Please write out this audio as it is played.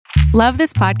Love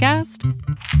this podcast?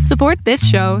 Support this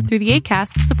show through the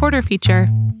Acast supporter feature.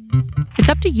 It's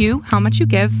up to you how much you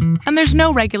give, and there's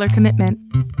no regular commitment.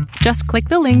 Just click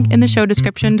the link in the show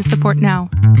description to support now.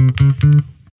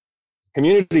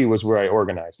 Community was where I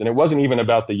organized, and it wasn't even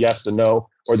about the yes, the no,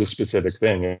 or the specific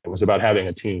thing. It was about having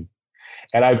a team.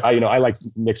 And I like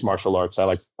mixed martial arts. I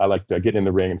like getting in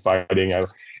the ring and fighting. You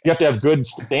have to have good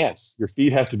stance. Your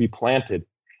feet have to be planted.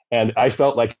 And I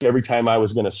felt like every time I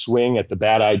was going to swing at the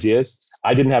bad ideas,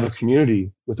 I didn't have a community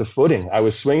with a footing. I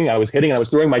was swinging, I was hitting, I was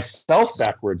throwing myself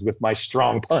backwards with my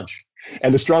strong punch.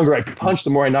 And the stronger I punched, the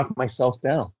more I knocked myself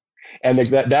down. And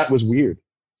that was weird,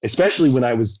 especially when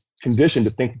I was conditioned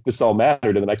to think this all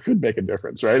mattered and that I could make a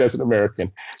difference, right, as an American.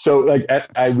 So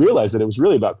I realized that it was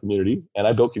really about community, and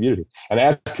I built community. And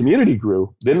as community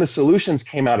grew, then the solutions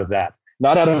came out of that,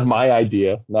 not out of my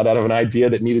idea, not out of an idea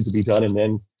that needed to be done and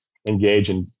then engage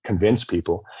and convince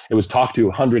people. It was talk to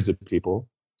hundreds of people,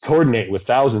 coordinate with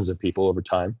thousands of people over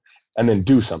time, and then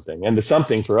do something. And the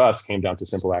something for us came down to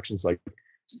simple actions like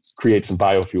create some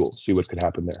biofuels, see what could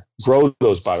happen there. Grow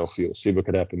those biofuels, see what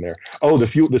could happen there. Oh, the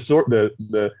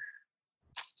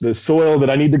soil that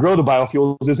I need to grow the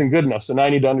biofuels isn't good enough, so now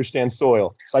I need to understand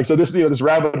soil. So this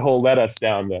rabbit hole led us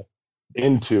down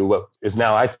into what is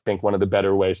now, I think, one of the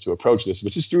better ways to approach this,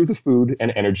 which is through the food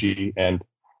and energy and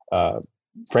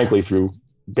frankly, through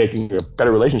making a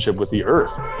better relationship with the earth.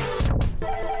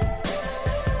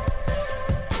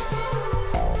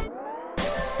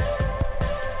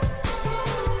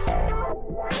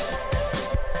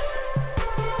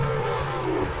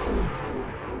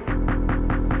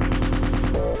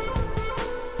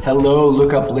 Hello,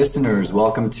 Look Up listeners.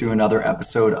 Welcome to another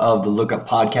episode of the Look Up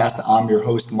podcast. I'm your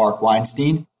host, Mark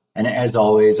Weinstein. And as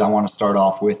always, I want to start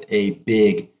off with a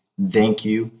big thank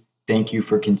you. Thank you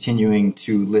for continuing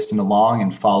to listen along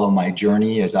and follow my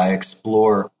journey as I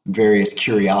explore various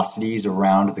curiosities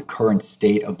around the current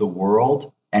state of the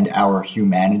world and our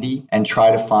humanity, and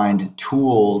try to find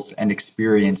tools and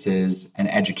experiences and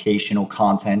educational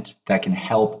content that can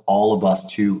help all of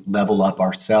us to level up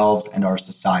ourselves and our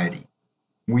society.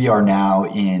 We are now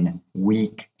in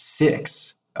week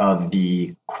 6 of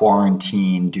the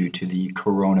quarantine due to the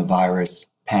coronavirus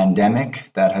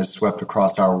pandemic that has swept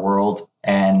across our world.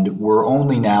 And we're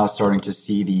only now starting to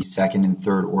see the second and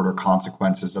third order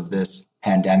consequences of this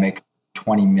pandemic.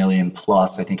 20 million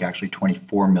plus, I think actually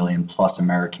 24 million plus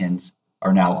Americans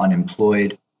are now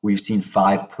unemployed. We've seen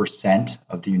 5%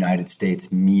 of the United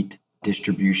States meat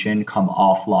distribution come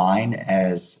offline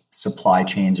as supply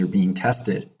chains are being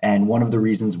tested. And one of the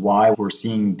reasons why we're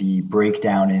seeing the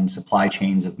breakdown in supply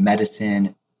chains of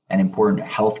medicine and important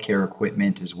healthcare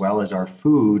equipment, as well as our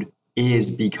food,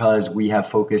 is because we have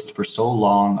focused for so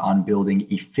long on building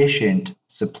efficient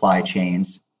supply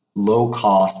chains, low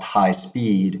cost, high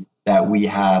speed, that we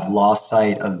have lost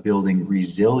sight of building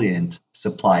resilient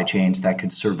supply chains that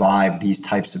could survive these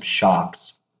types of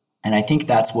shocks. And I think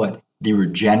that's what the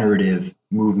regenerative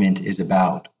movement is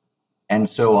about. And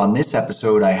so on this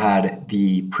episode, I had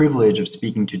the privilege of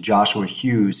speaking to Joshua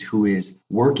Hughes, who is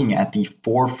working at the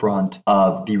forefront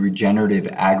of the regenerative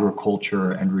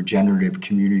agriculture and regenerative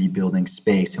community building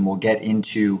space. And we'll get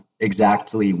into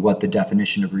exactly what the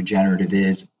definition of regenerative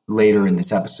is later in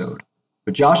this episode.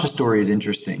 But Josh's story is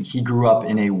interesting. He grew up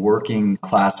in a working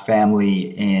class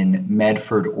family in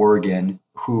Medford, Oregon,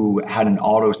 who had an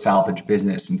auto salvage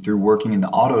business. And through working in the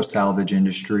auto salvage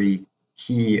industry,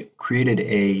 he created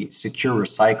a secure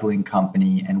recycling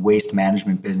company and waste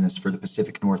management business for the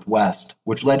Pacific Northwest,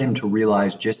 which led him to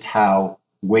realize just how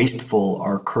wasteful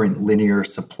our current linear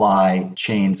supply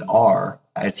chains are,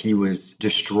 as he was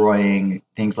destroying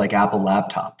things like Apple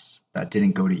laptops that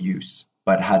didn't go to use,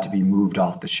 but had to be moved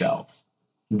off the shelves.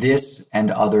 This and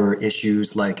other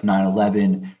issues like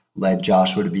 9/11 led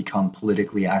Joshua to become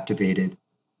politically activated,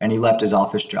 and he left his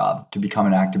office job to become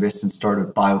an activist and start a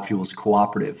biofuels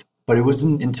cooperative. But it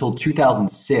wasn't until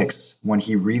 2006 when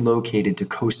he relocated to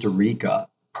Costa Rica,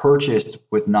 purchased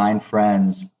with 9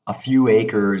 friends a few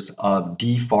acres of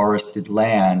deforested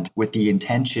land with the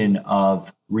intention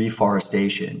of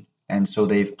reforestation. And so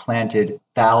they've planted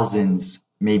thousands,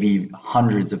 maybe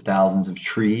hundreds of thousands of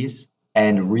trees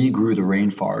and regrew the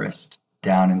rainforest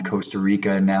down in Costa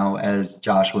Rica. Now, as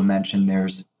Joshua mentioned,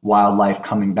 there's wildlife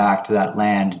coming back to that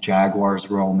land, jaguars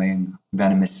roaming,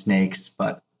 venomous snakes,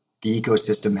 but the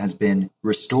ecosystem has been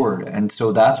restored. And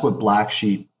so that's what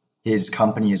Blacksheep, his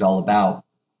company, is all about.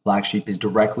 Blacksheep is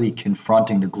directly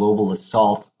confronting the global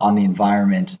assault on the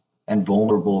environment and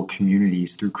vulnerable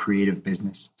communities through creative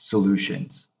business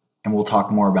solutions. And we'll talk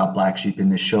more about Blacksheep in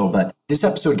this show, but this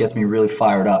episode gets me really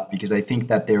fired up because I think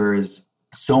that there is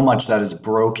so much that is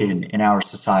broken in our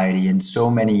society and so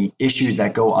many issues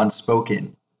that go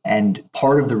unspoken. And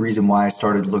part of the reason why I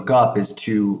started Look Up is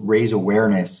to raise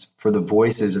awareness for the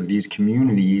voices of these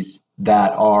communities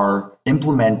that are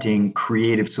implementing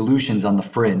creative solutions on the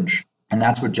fringe. And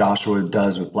that's what Joshua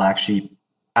does with Blacksheep.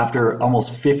 After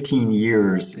almost 15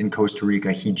 years in Costa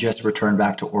Rica, he just returned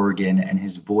back to Oregon and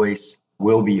his voice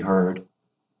will be heard.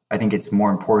 I think it's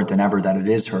more important than ever that it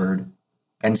is heard.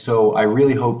 And so I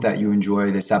really hope that you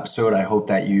enjoy this episode. I hope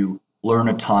that you learn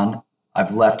a ton.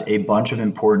 I've left a bunch of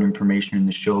important information in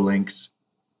the show links.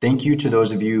 Thank you to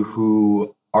those of you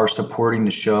who are supporting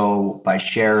the show by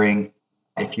sharing.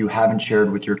 If you haven't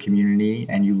shared with your community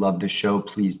and you love the show,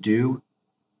 please do.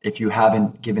 If you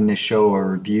haven't given this show a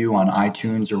review on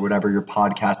iTunes or whatever your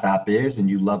podcast app is and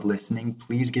you love listening,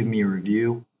 please give me a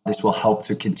review. This will help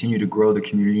to continue to grow the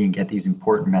community and get these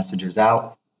important messages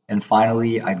out. And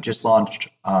finally, I've just launched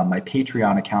my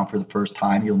Patreon account for the first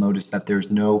time. You'll notice that there's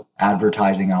no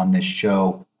advertising on this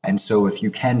show. And so if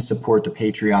you can support the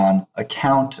Patreon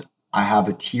account, I have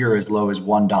a tier as low as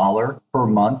 $1 per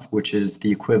month, which is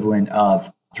the equivalent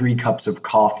of 3 cups of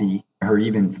coffee or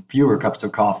even fewer cups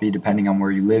of coffee, depending on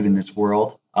where you live in this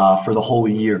world, for the whole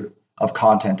year of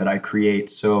content that I create.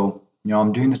 So,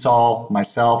 I'm doing this all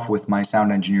myself with my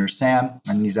sound engineer, Sam,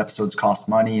 and these episodes cost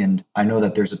money. And I know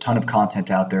that there's a ton of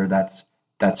content out there that's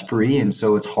free. And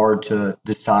so it's hard to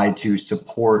decide to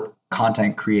support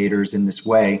content creators in this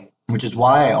way, which is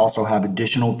why I also have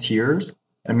additional tiers.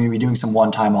 I'm going to be doing some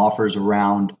one-time offers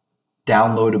around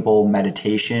downloadable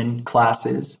meditation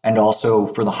classes, and also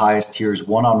for the highest tiers,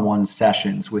 one-on-one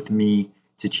sessions with me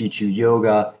to teach you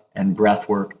yoga and breath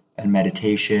work and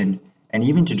meditation, and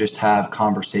even to just have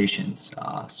conversations.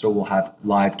 So we'll have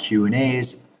live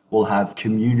Q&As, we'll have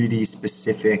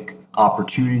community-specific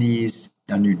opportunities,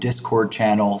 a new Discord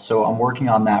channel. So I'm working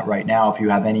on that right now. If you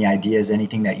have any ideas,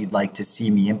 anything that you'd like to see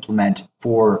me implement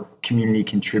for community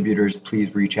contributors,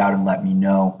 please reach out and let me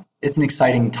know. It's an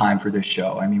exciting time for this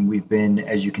show. I mean, we've been,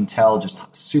 as you can tell, just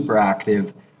super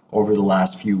active over the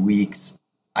last few weeks.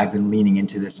 I've been leaning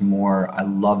into this more. I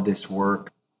love this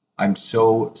work. I'm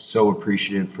so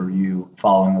appreciative for you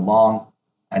following along.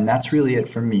 And that's really it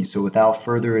from me. So without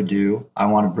further ado, I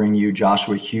want to bring you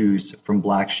Joshua Hughes from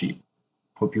Blacksheep.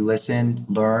 Hope you listen,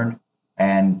 learn,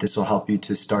 and this will help you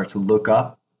to start to look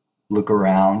up, look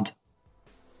around,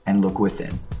 and look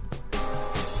within.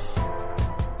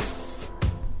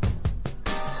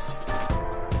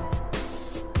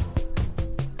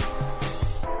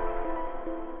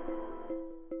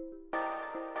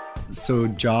 So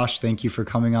Josh, thank you for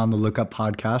coming on the Look Up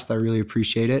podcast. I really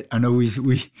appreciate it. I know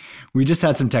we just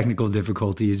had some technical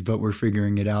difficulties, but we're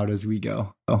figuring it out as we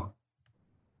go. Oh.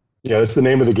 Yeah, that's the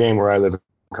name of the game where I live in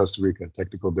Costa Rica,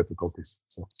 technical difficulties.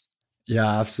 So.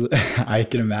 Yeah, absolutely. I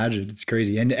can imagine. It's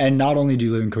crazy. And not only do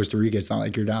you live in Costa Rica, it's not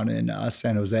like you're down in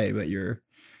San Jose, but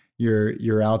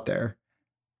you're out there.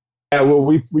 Yeah,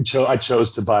 well, I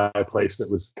chose to buy a place that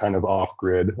was kind of off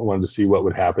grid. I wanted to see what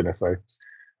would happen if I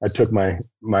took my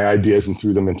ideas and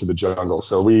threw them into the jungle.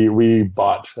 So we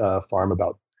bought a farm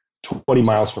about 20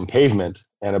 miles from pavement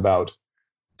and about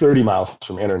 30 miles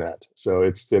from internet. So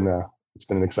it's been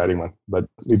an exciting one. But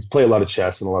we play a lot of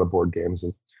chess and a lot of board games,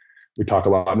 and we talk a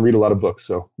lot and read a lot of books.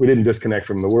 So we didn't disconnect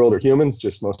from the world or humans,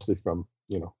 just mostly from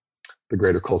the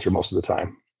greater culture most of the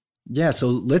time. Yeah. So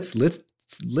let's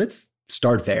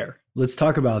start there. Let's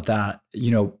talk about that.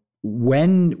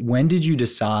 When did you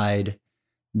decide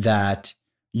that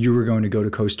you were going to go to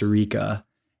Costa Rica,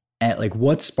 and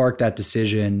what sparked that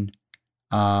decision?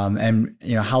 And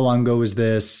how long ago was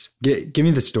this? Give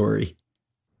me the story.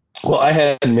 Well, I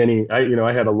had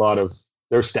I had a lot of,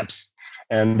 there were steps,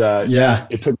 and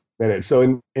it took a minute.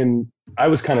 So I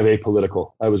was kind of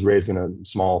apolitical. I was raised in a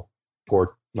small,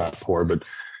 not poor, but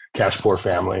cash poor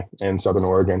family in Southern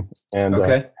Oregon, and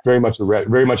very much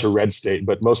a red state,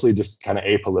 but mostly just kind of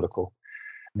apolitical.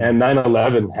 And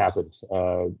 9/11 happened,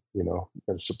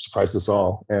 it surprised us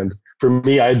all. And for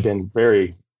me, I had been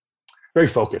very, very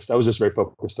focused. I was just very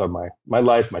focused on my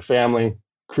life, my family,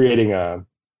 creating a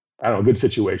good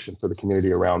situation for the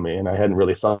community around me. And I hadn't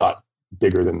really thought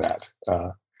bigger than that.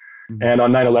 And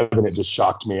on 9/11, it just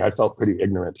shocked me. I felt pretty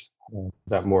ignorant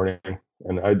that morning.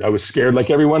 And I was scared like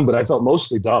everyone, but I felt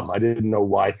mostly dumb. I didn't know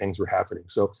why things were happening.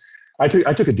 So I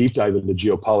took a deep dive into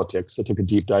geopolitics. I took a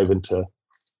deep dive into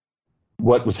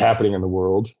what was happening in the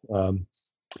world.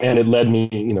 And it led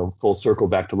me, full circle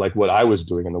back to what I was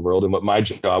doing in the world and what my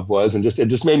job was. And it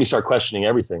just made me start questioning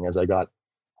everything as I got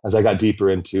deeper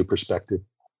into perspective.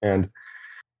 And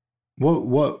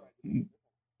what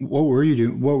What were you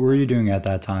doing? What were you doing at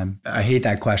that time? I hate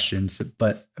that question,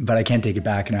 but I can't take it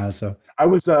back now. So I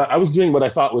was doing what I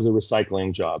thought was a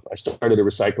recycling job. I started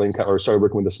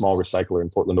working with a small recycler in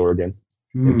Portland, Oregon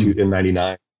in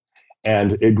 99.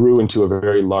 And it grew into a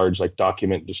very large like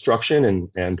document destruction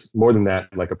and more than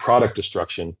that, like a product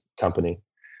destruction company.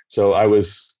 So I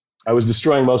was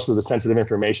destroying most of the sensitive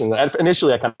information.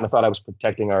 Initially, I kind of thought I was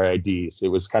protecting our IDs. It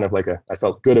was kind of like I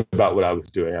felt good about what I was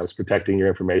doing. I was protecting your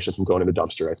information from going in the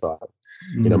dumpster, I thought.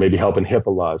 Maybe helping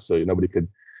HIPAA laws so nobody could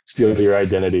steal your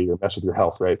identity or mess with your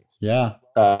health, right? Yeah.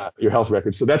 Your health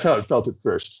records. So that's how it felt at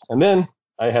first. And then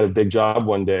I had a big job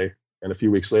one day. And a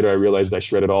few weeks later, I realized I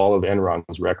shredded all of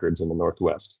Enron's records in the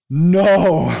Northwest.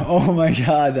 No. Oh my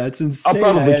God. That's insane. I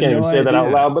probably can't even say that out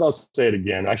loud, but I'll say it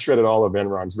again. I shredded all of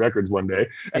Enron's records one day.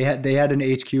 They had an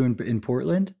HQ in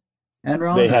Portland?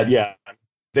 Enron? They had, yeah.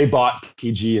 They bought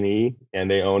PG&E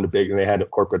and they owned and they had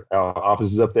corporate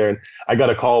offices up there. And I got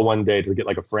a call one day to get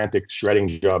like a frantic shredding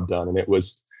job done. And it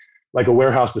was like a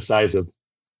warehouse the size of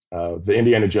the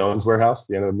Indiana Jones warehouse,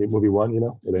 the end of movie one, In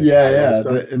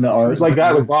the art. It was like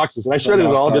that with boxes. And I shredded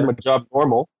it all, did my job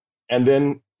normal. And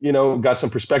then, got some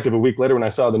perspective a week later when I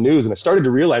saw the news and I started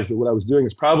to realize that what I was doing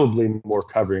is probably more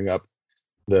covering up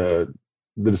the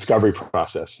discovery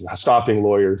process, stopping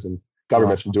lawyers and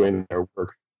governments from doing their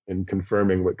work and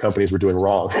confirming what companies were doing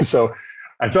wrong. So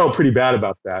I felt pretty bad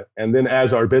about that. And then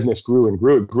as our business grew and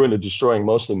grew, it grew into destroying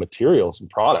mostly materials and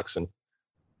products. And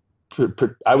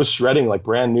I was shredding like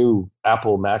brand new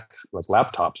Apple Mac like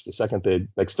laptops the second they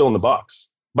like still in the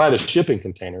box by the shipping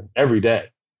container every day.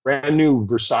 Brand new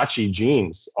Versace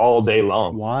jeans all day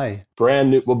long. Why?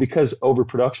 Brand new. Well, because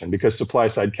overproduction, because supply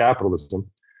side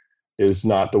capitalism is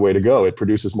not the way to go. It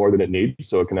produces more than it needs,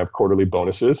 so it can have quarterly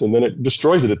bonuses, and then it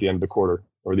destroys it at the end of the quarter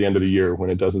or the end of the year when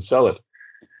it doesn't sell it.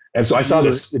 And so I saw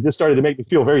this. It just started to make me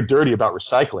feel very dirty about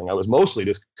recycling. I was mostly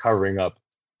just covering up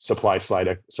supply side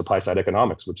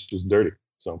economics, which is dirty.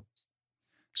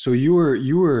 So you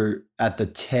were at the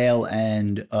tail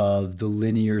end of the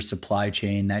linear supply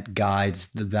chain that guides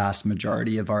the vast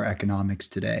majority of our economics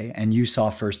today, and you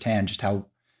saw firsthand just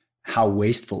how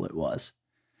wasteful it was,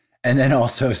 and then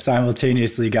also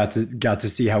simultaneously got to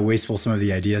see how wasteful some of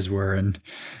the ideas were, and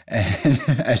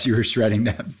as you were shredding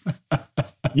them.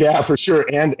 Yeah, for sure,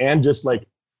 and just like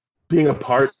being a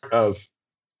part of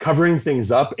covering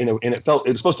things up, and it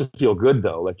was supposed to feel good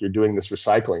though, like you're doing this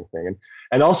recycling thing,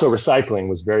 and also recycling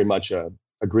was very much a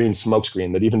green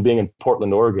smokescreen. That even being in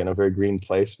Portland, Oregon, a very green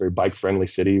place, very bike friendly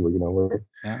city, where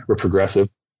we're progressive,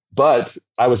 but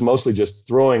I was mostly just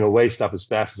throwing away stuff as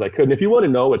fast as I could. And if you want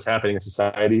to know what's happening in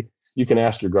society, you can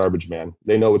ask your garbage man.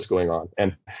 They know what's going on.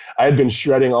 And I had been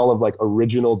shredding all of like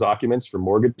original documents for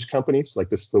mortgage companies. Like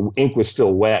the ink was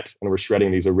still wet, and we're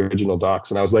shredding these original docs,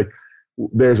 and I was like,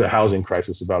 there's a housing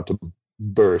crisis about to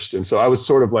burst. And so I was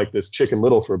sort of like this Chicken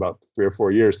Little for about 3 or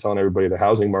 4 years, telling everybody the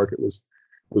housing market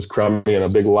was crummy and a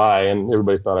big lie. And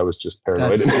everybody thought I was just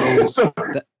paranoid.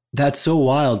 That's so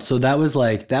wild. So that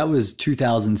was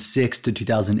 2006 to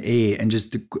 2008. And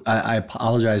just, I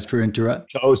apologize for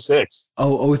interrupting. To 06.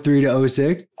 Oh, 03 to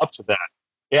 06? Up to that.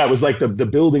 Yeah, it was like the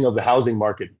building of the housing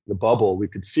market, the bubble. We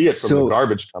could see it from the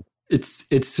garbage company.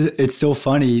 It's so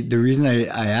funny. The reason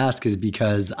I ask is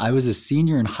because I was a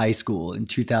senior in high school in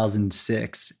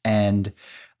 2006, and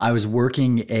I was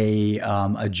working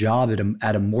a job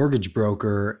at a mortgage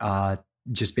broker,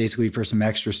 just basically for some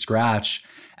extra scratch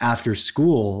after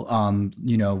school.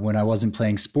 When I wasn't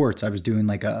playing sports, I was doing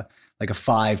like a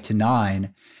 5 to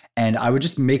 9. And I would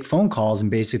just make phone calls,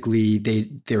 and basically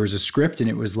there was a script, and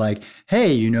it was like,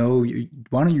 hey,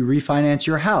 why don't you refinance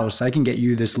your house? I can get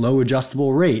you this low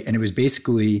adjustable rate. And it was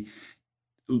basically,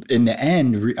 in the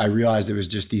end, I realized it was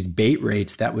just these bait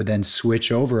rates that would then switch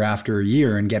over after a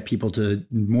year and get people to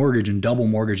mortgage and double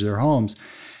mortgage their homes.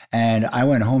 And I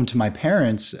went home to my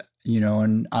parents,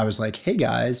 and I was like, hey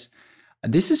guys,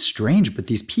 this is strange, but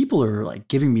these people are like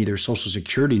giving me their social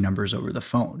security numbers over the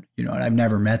phone, and I've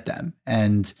never met them,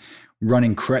 and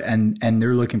running credit, and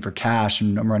they're looking for cash,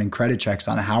 and I'm running credit checks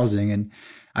on housing. And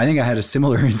I think I had a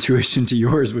similar intuition to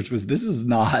yours, which was, this is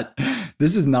not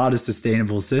a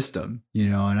sustainable system,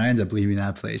 and I ended up leaving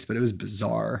that place, but it was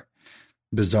bizarro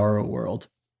world.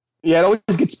 Yeah, it always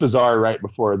gets bizarre right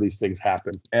before these things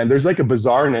happen. And there's like a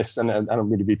bizarreness, and I don't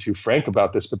mean to be too frank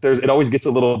about this, but it always gets a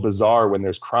little bizarre when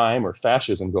there's crime or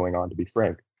fascism going on, to be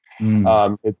frank.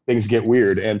 Things get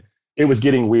weird, and it was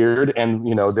getting weird. And,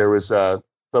 there was the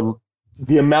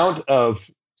amount of,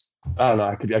 I don't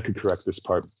know, I could correct this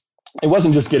part. It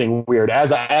wasn't just getting weird. As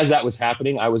that was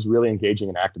happening, I was really engaging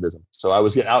in activism. So I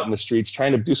was out in the streets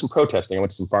trying to do some protesting. I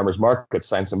went to some farmers markets,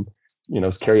 signed some,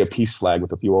 carry a peace flag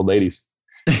with a few old ladies.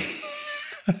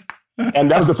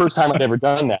 And that was the first time I'd ever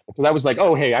done that, because I was like,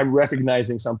 oh, hey, I'm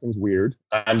recognizing something's weird.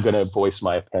 I'm going to voice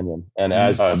my opinion. And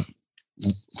as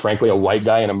frankly, a white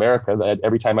guy in America, that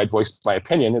every time I'd voice my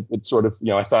opinion, it sort of,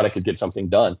 I thought I could get something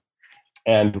done.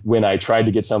 And when I tried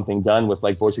to get something done with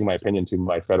like voicing my opinion to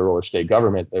my federal or state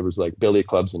government, it was like billy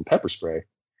clubs and pepper spray.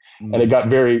 And it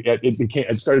got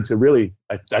it started to really,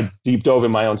 I deep dove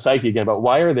in my own psyche again about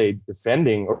why are they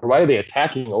defending, or why are they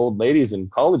attacking old ladies and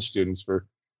college students for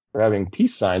having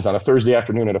peace signs on a Thursday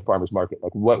afternoon at a farmer's market?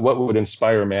 Like what would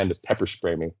inspire a man to pepper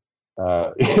spray me?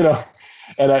 And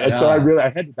so I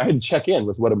had to check in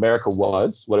with what America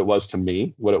was, what it was to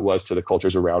me, what it was to the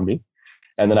cultures around me.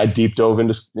 And then I deep dove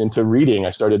into reading.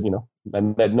 I started, I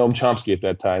met Noam Chomsky at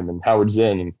that time and Howard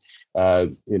Zinn, and I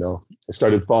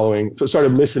started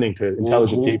listening to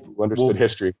intelligent people who understood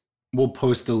history. We'll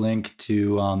post the link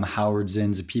to Howard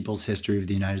Zinn's A People's History of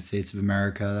the United States of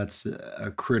America. That's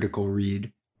a critical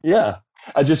read. Yeah,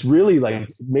 I just really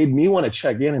made me want to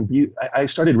check in and I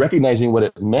started recognizing what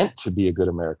it meant to be a good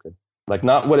American, like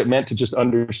not what it meant to just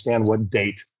understand what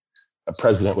date a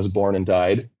president was born and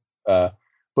died,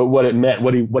 but what it meant,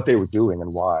 what they were doing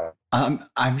and why. I'm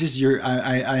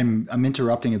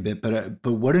interrupting a bit, but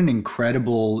what an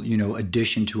incredible,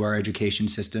 addition to our education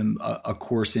system, a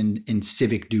course in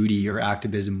civic duty or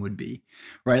activism would be,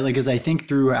 right? Like, as I think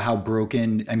through how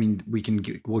broken, I mean,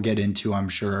 we'll get into, I'm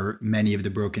sure, many of the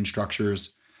broken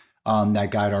structures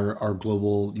that guide our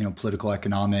global, political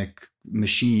economic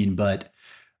machine. But,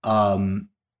 one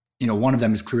of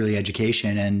them is clearly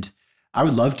education. And I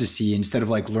would love to see, instead of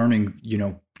learning,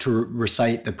 to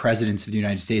recite the presidents of the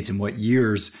United States and what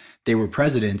years they were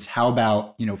presidents, how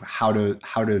about, how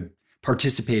to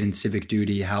participate in civic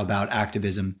duty? How about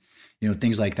activism?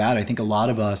 Things like that. I think a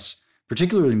lot of us,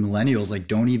 particularly millennials,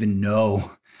 don't even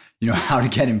know, how to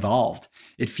get involved.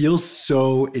 It feels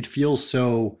so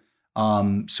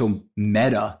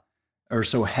meta or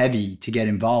so heavy to get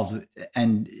involved.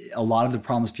 And a lot of the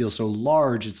problems feel so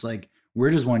large. It's like, where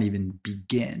does one even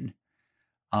begin?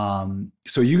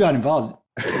 So you got involved.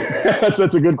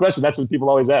 That's a good question. That's what people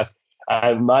always ask.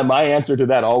 My answer to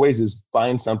that always is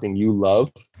find something you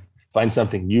love, find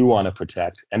something you want to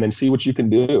protect, and then see what you can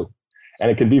do.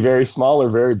 And it can be very small or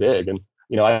very big. And,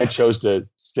 I chose to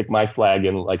stick my flag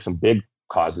in some big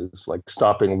causes, like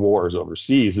stopping wars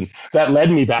overseas. And that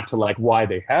led me back to why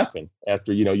they happen.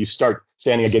 After, you start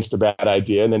standing against a bad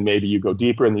idea, and then maybe you go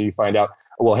deeper and then you find out,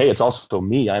 well, hey, it's also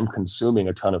me. I'm consuming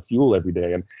a ton of fuel every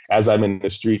day. And as I'm in the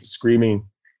street screaming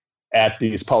at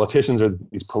these politicians or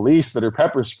these police that are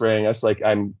pepper spraying us,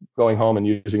 I'm going home and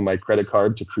using my credit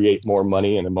card to create more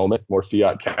money in a moment, more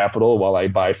fiat capital, while I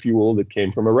buy fuel that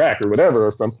came from Iraq or whatever,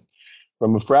 or from a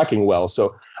fracking well.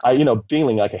 So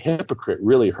feeling like a hypocrite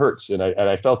really hurts. And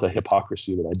I felt a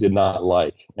hypocrisy that I did not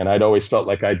like. And I'd always felt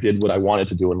like I did what I wanted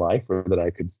to do in life, or that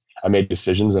I made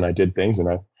decisions and I did things,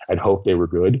 and I'd hope they were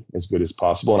good as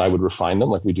possible. And I would refine them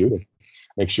like we do to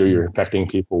make sure you're affecting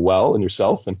people well and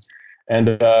yourself. And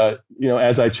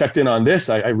as I checked in on this,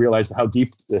 I realized how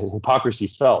deep the hypocrisy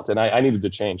felt, and I needed to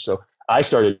change. So I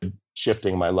started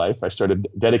shifting my life. I started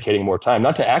dedicating more time,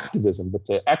 not to activism, but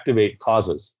to activate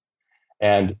causes.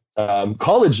 And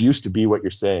college used to be what you're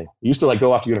saying. You used to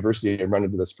go off to university and run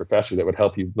into this professor that would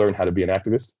help you learn how to be an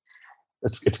activist.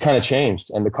 It's kind of changed.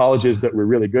 And the colleges that were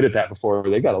really good at that before,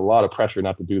 they got a lot of pressure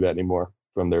not to do that anymore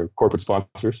from their corporate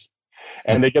sponsors.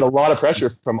 And they get a lot of pressure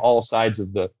from all sides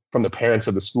from the parents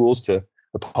of the schools to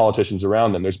the politicians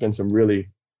around them. There's been some really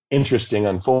interesting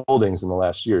unfoldings in the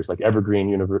last years, like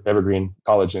Evergreen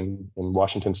College in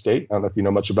Washington State. I don't know if you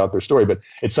know much about their story, but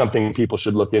it's something people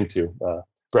should look into.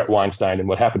 Brett Weinstein and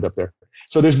what happened up there.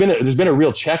 So there's been a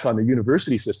real check on the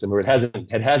university system where it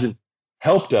hasn't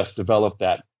helped us develop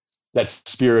that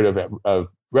spirit of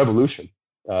revolution,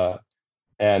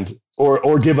 and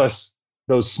or give us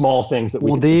those small things that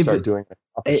we can start doing.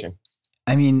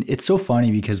 I mean, it's so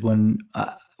funny because when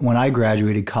I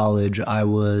graduated college, I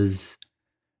would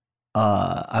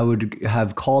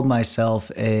have called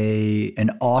myself an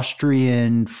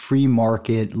Austrian free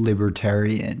market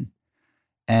libertarian.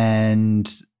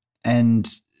 And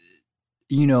there's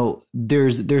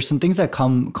some things that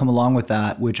come along with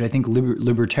that, which I think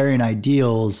libertarian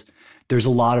ideals, there's a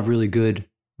lot of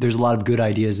good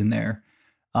ideas in there.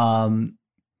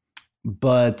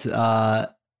 But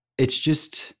it's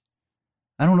just,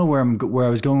 I don't know where I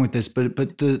was going with this, but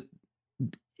this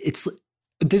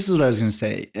is what I was going to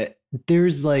say.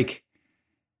 There's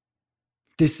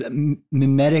this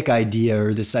mimetic idea,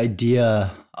 or this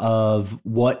idea of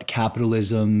what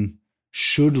capitalism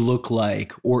should look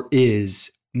like or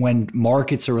is when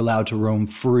markets are allowed to roam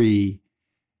free,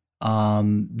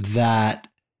 that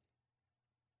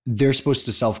they're supposed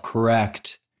to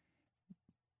self-correct.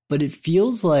 But it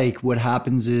feels like what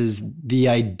happens is the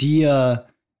idea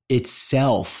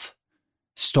itself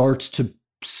starts to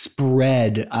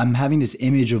spread. I'm having this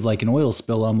image of like an oil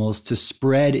spill almost to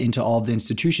spread into all of the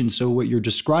institutions. So what you're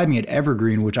describing at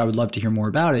Evergreen, which I would love to hear more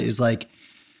about it, is like,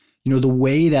 the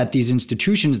way that these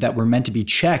institutions that were meant to be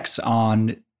checks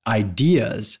on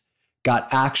ideas got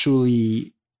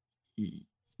actually,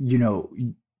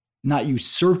 not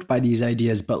usurped by these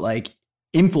ideas, but like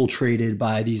infiltrated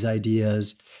by these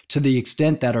ideas to the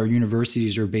extent that our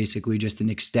universities are basically just an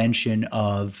extension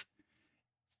of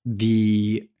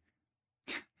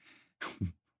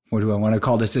what do I want to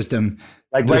call the system?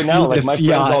 Like right now, like my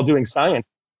friends all doing science.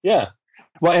 Yeah.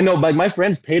 Well, I know, like my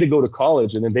friends pay to go to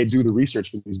college and then they do the research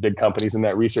for these big companies and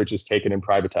that research is taken and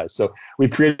privatized. So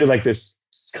we've created like this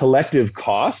collective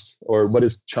cost, or what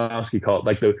does Chomsky call it?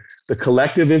 Like the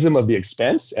collectivism of the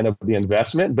expense and of the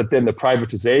investment, but then the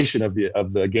privatization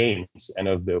of the gains and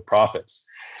of the profits.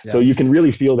 Yeah. So you can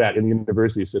really feel that in the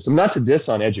university system, not to diss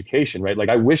on education, right? Like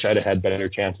I wish I'd have had better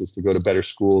chances to go to better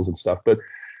schools and stuff, but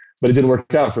it didn't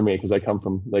work out for me because I come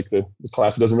from like the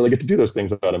class that doesn't really get to do those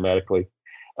things automatically.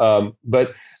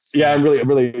 But yeah, I'm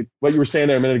really, what you were saying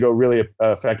there a minute ago really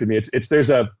affected me.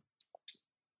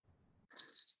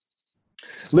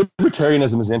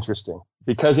 Libertarianism is interesting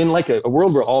because in like a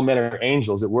world where all men are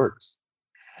angels, it works.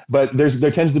 But there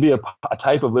tends to be a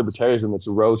type of libertarianism that's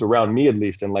arose around me, at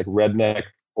least in like redneck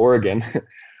Oregon,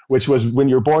 which was when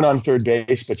you're born on third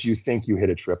base, but you think you hit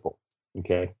a triple.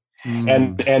 Okay.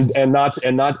 And not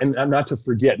to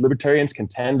forget, libertarians can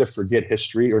tend to forget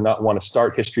history or not want to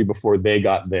start history before they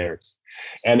got theirs.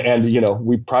 And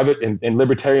we private in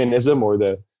libertarianism or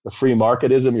the free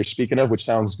marketism you're speaking of, which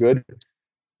sounds good.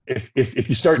 If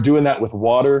you start doing that with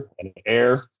water and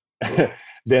air,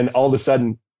 then all of a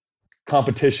sudden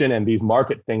competition and these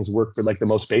market things work for like the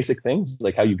most basic things,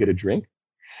 like how you get a drink.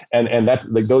 And that's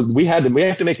like those we have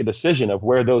to make a decision of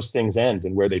where those things end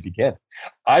and where they begin.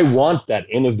 I want that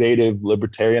innovative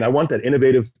libertarian. I want that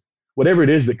innovative, whatever it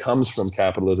is that comes from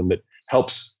capitalism that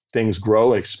helps things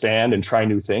grow and expand and try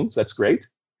new things. That's great.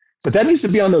 But that needs to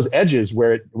be on those edges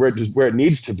where it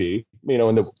needs to be,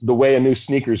 in the way a new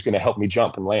sneaker is going to help me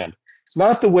jump and land.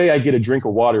 Not the way I get a drink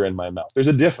of water in my mouth. There's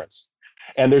a difference.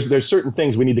 And there's certain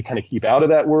things we need to kind of keep out of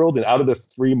that world and out of the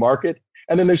free market.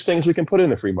 And then there's things we can put in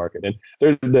the free market. And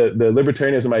the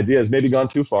libertarianism idea has maybe gone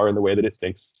too far in the way that it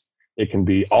thinks it can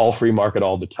be all free market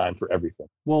all the time for everything.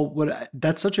 Well,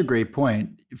 that's such a great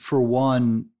point. For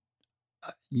one,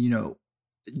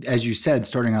 as you said,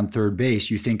 starting on third base,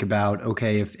 you think about,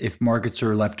 okay, if markets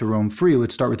are left to roam free,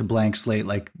 let's start with a blank slate,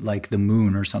 like the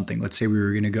moon or something. Let's say we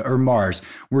were going to go, or Mars,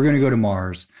 we're going to go to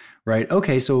Mars, right?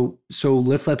 Okay, so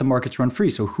let's let the markets run free.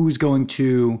 So who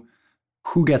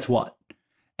gets what?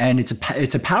 And it's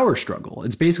a power struggle.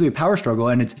 It's basically a power struggle.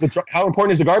 And how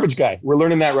important is the garbage guy? We're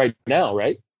learning that right now,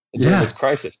 right? During this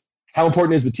crisis. How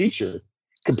important is the teacher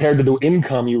compared to the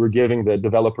income you were giving the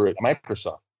developer at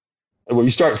Microsoft? And when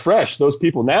you start fresh, those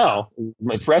people now,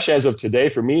 fresh as of today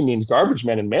for me means garbage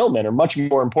men and mailmen are much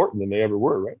more important than they ever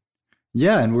were, right?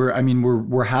 Yeah, and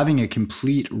we're having a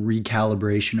complete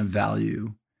recalibration of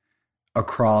value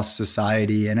across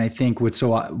society. And I think what's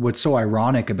so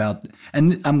ironic about,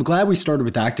 and I'm glad we started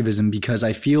with activism because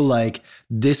I feel like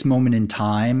this moment in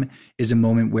time is a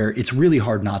moment where it's really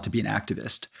hard not to be an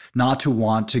activist, not to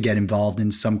want to get involved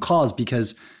in some cause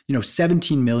because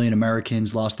 17 million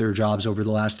Americans lost their jobs over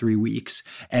the last 3 weeks.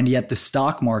 And yet the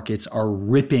stock markets are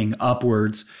ripping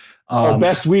upwards. Our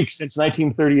best week since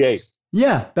 1938.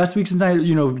 Yeah, best week since,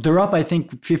 they're up, I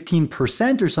think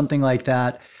 15% or something like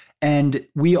that. And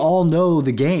we all know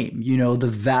the game, the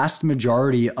vast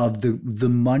majority of the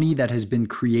money that has been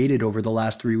created over the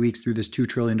last 3 weeks through this $2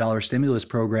 trillion stimulus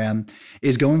program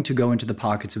is going to go into the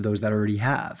pockets of those that already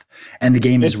have. And the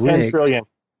game is rigged. 10 trillion.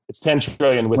 It's 10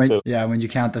 trillion when you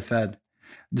count the Fed.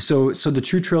 So the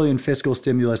 2 trillion fiscal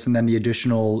stimulus and then the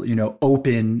additional,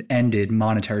 open-ended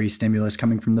monetary stimulus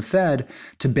coming from the Fed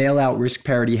to bail out risk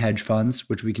parity hedge funds,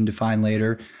 which we can define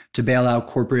later, to bail out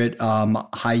corporate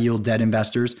high yield debt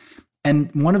investors. And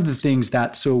one of the things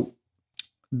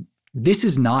this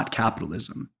is not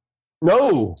capitalism.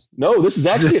 No, this is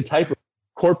actually a type of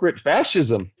corporate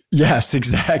fascism. Yes,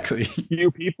 exactly. A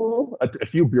few people, a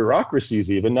few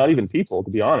bureaucracies, even not even people, to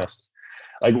be honest.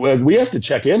 Like we have to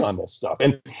check in on this stuff.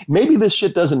 And maybe this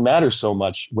shit doesn't matter so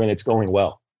much when it's going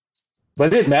well,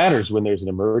 but it matters when there's an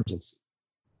emergency.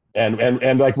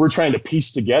 And like we're trying to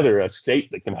piece together a state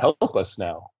that can help us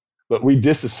now, but we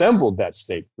disassembled that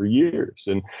state for years.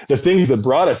 And the things that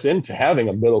brought us into having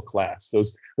a middle class,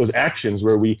 those actions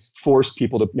where we forced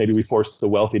the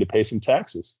wealthy to pay some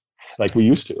taxes. like we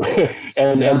used to.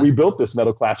 And we built this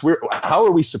middle class. How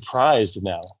are we surprised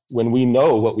now when we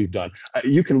know what we've done?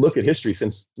 You can look at history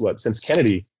since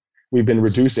Kennedy, we've been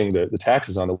reducing the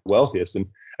taxes on the wealthiest. And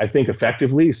I think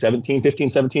effectively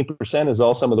 17% is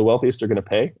all some of the wealthiest are going to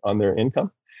pay on their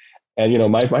income.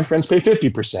 And, my friends pay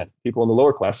 50%, people in the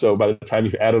lower class. So by the time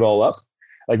you've added all up,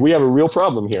 like we have a real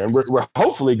problem here, and we're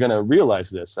hopefully going to realize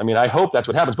this. I mean, I hope that's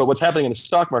what happens. But what's happening in the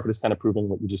stock market is kind of proving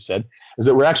what you just said, is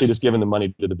that we're actually just giving the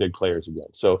money to the big players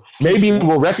again. So maybe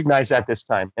we'll recognize that this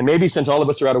time. And maybe since all of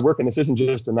us are out of work, and this isn't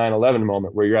just a 9/11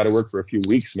 moment where you're out of work for a few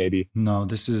weeks, maybe. No,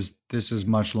 this is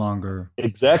much longer.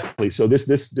 Exactly. So this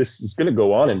is going to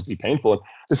go on and be painful.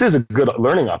 This is a good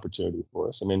learning opportunity for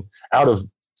us. I mean, out of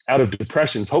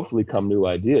depressions hopefully come new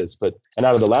ideas, and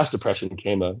out of the last depression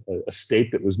came a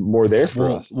state that was more there for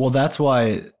us. Well, that's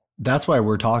why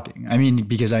we're talking. I mean,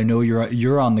 because I know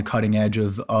you're on the cutting edge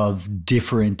of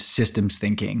different systems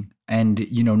thinking, and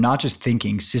not just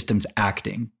thinking, systems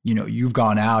acting. You've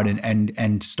gone out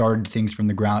and started things from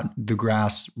the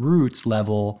grassroots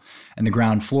level and the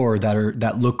ground floor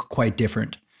that look quite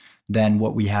different than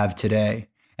what we have today.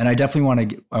 And I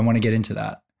definitely want to get into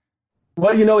that.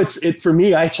 Well, for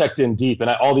me, I checked in deep, and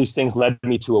all these things led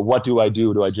me to what do I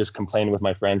do? Do I just complain with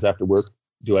my friends after work?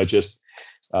 Do I just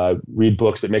read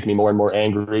books that make me more and more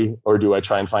angry, or do I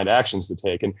try and find actions to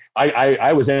take? And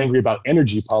I was angry about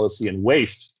energy policy and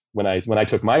waste when I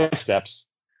took my steps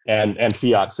and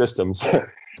fiat systems.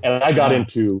 And I got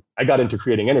into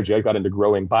creating energy. I got into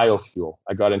growing biofuel.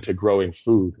 I got into growing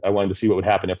food. I wanted to see what would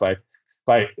happen if I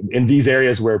in these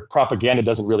areas where propaganda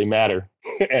doesn't really matter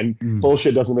and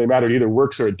bullshit doesn't really matter. It either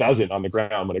works or it doesn't on the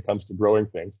ground when it comes to growing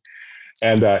things.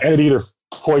 And it either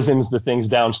poisons the things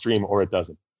downstream or it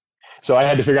doesn't. So I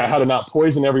had to figure out how to not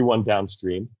poison everyone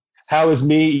downstream. How is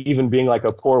me, even being like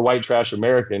a poor white trash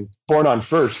American, born on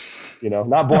first,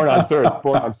 not born on third,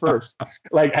 born on first,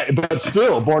 but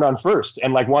still born on first,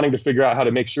 and wanting to figure out how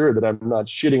to make sure that I'm not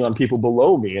shitting on people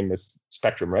below me in this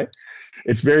spectrum, right?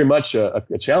 It's very much a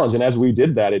challenge. And as we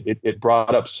did that, it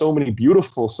brought up so many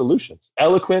beautiful solutions,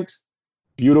 eloquent,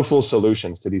 beautiful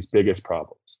solutions to these biggest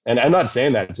problems. And I'm not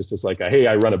saying that just as hey,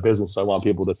 I run a business, so I want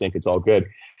people to think it's all good.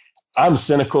 I'm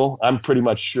cynical. I'm pretty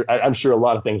much sure. I'm sure a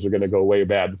lot of things are going to go way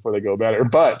bad before they go better.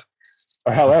 But,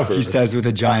 however, he says with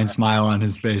a giant smile on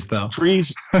his face, though,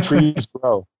 trees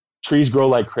grow. Trees grow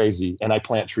like crazy, and I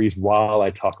plant trees while I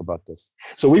talk about this.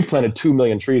 So we've planted 2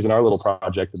 million trees in our little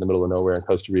project in the middle of nowhere in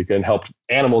Costa Rica, and helped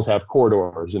animals have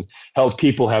corridors, and helped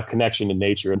people have connection to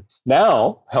nature, and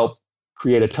now help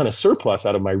create a ton of surplus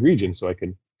out of my region, so I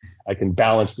can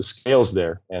balance the scales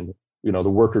there. And the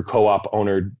worker co-op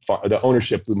the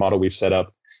ownership model we've set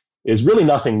up is really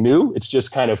nothing new. It's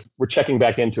just kind of, we're checking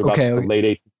back into about the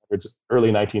late 1800s,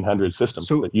 early 1900s systems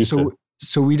that used to.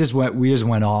 So we just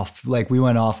went off, we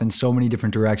went off in so many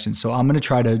different directions. So I'm going to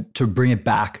try to bring it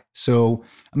back. So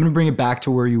I'm going to bring it back to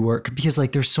where you were, because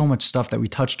there's so much stuff that we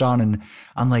touched on, and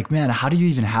I'm like, man, how do you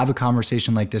even have a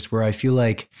conversation like this where I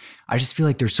just feel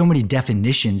like there's so many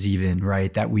definitions even,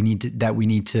 right, that we need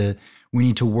to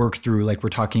work through. We're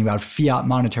talking about fiat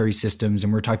monetary systems,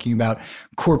 and we're talking about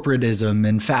corporatism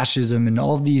and fascism and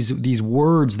all of these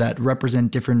words that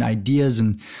represent different ideas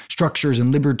and structures,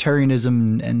 and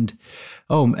libertarianism and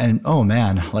oh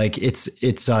man,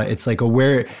 it's like a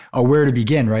where to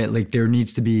begin, right? There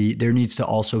needs to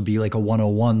also be a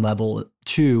 101 level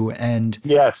too. And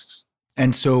yes.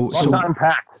 And so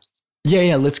unpack.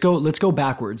 Yeah. Let's go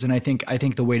backwards. And I think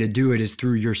the way to do it is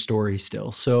through your story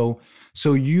still. So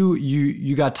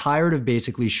you got tired of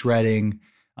basically shredding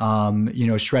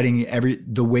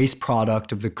the waste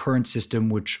product of the current system,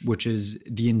 which is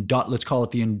let's call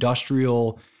it the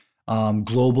industrial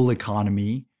global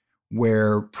economy,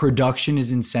 where production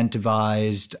is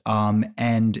incentivized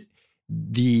and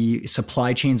the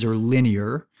supply chains are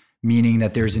linear, meaning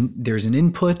that there's an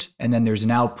input, and then there's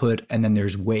an output, and then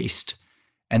there's waste.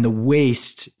 And the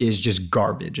waste is just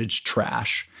garbage, it's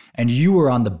trash. And you were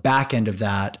on the back end of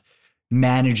that,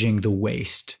 managing the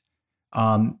waste,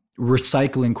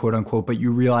 recycling, quote unquote, but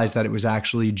you realized that it was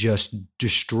actually just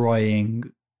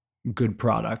destroying good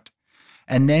product.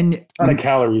 And then a ton of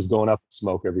calories going up in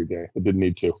smoke every day. It didn't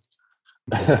need to.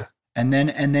 and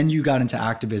then you got into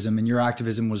activism, and your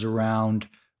activism was around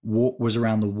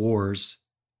the wars.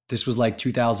 This was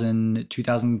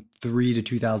 2003 to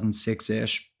 2006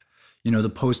 ish. The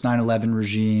post 9/11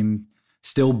 regime,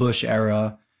 still Bush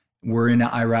era. We're in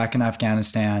Iraq and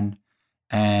Afghanistan.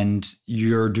 And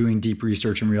you're doing deep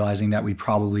research and realizing that we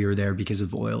probably are there because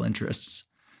of oil interests.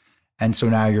 And so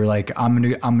now you're like, I'm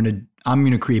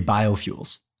gonna create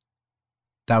biofuels.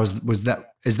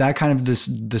 Is that kind of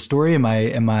the story? Am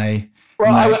I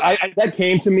Well, that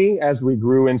came to me as we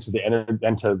grew into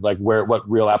into like what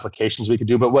real applications we could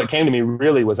do. But what came to me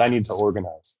really was I need to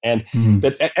organize, and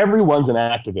that everyone's an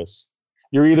activist.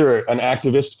 You're either an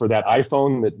activist for that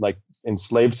iPhone that like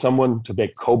enslaved someone to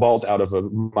make cobalt out of a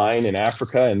mine in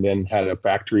Africa and then had a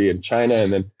factory in China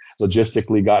and then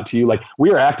logistically got to you. Like,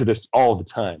 we are activists all the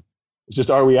time. It's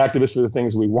just, are we activists for the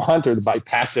things we want, or by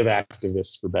passive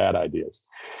activists for bad ideas?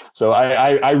 So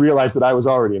I realized that I was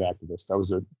already an activist. I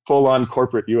was a full-on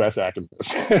corporate US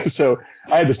activist. So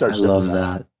I had to start. I love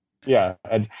that. Yeah.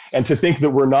 And to think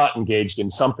that we're not engaged in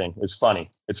something is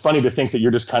funny. It's funny to think that you're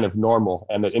just kind of normal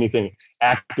and that anything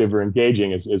active or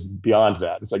engaging is beyond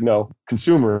that. It's like, no,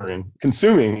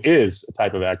 consuming is a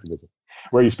type of activism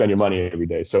where you spend your money every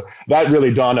day. So that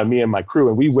really dawned on me and my crew,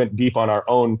 and we went deep on our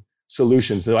own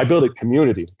solutions. So I built a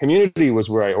community. Community was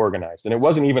where I organized. And it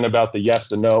wasn't even about the yes,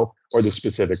 the no, or the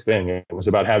specific thing. It was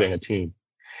about having a team.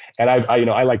 And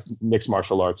I like mixed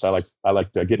martial arts. I like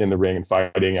getting in the ring and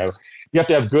fighting. You have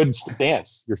to have good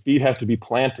stance. Your feet have to be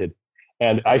planted.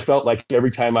 And I felt like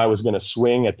every time I was going to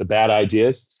swing at the bad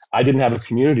ideas, I didn't have a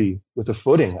community with a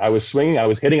footing. I was swinging, I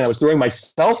was hitting, I was throwing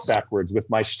myself backwards with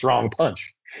my strong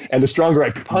punch. And the stronger I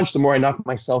punched, the more I knocked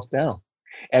myself down.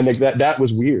 And that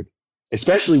was weird,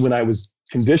 especially when I was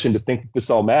conditioned to think this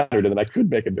all mattered and that I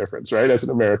could make a difference, right, as an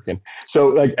American. So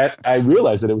like I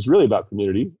realized that it was really about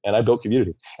community, and I built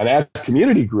community. And as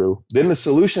community grew, then the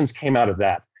solutions came out of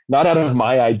that, not out of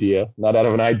my idea, not out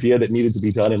of an idea that needed to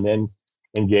be done and then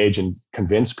engage and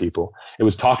convince people. It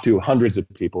was talk to hundreds of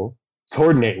people,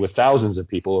 coordinate with thousands of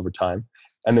people over time,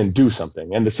 and then do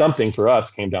something. And the something for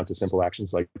us came down to simple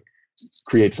actions like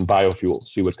create some biofuels,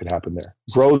 see what could happen there.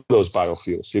 Grow those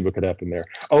biofuels, see what could happen there.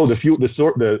 Oh, the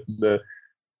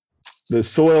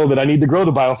soil that I need to grow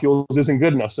the biofuels isn't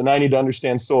good enough, so now I need to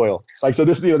understand soil. Like, so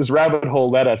this rabbit hole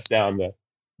led us down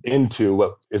into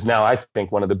what is now, I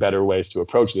think, one of the better ways to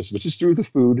approach this, which is through the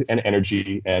food and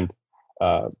energy and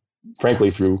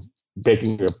frankly through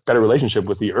making a better relationship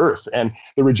with the earth and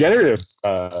the regenerative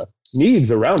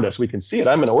needs around us. We can see it.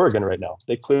 I'm in Oregon right now.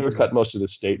 They clear cut most of the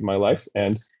state in my life,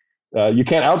 and you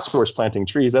can't outsource planting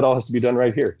trees. That all has to be done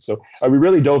right here. So we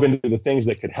really dove into the things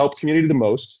that could help community the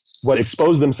most, what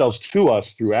exposed themselves to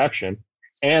us through action,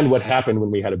 and what happened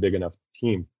when we had a big enough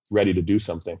team ready to do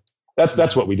something.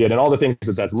 That's what we did. And all the things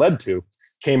that's led to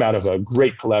came out of a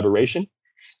great collaboration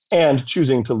and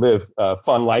choosing to live a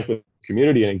fun life with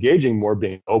community and engaging more,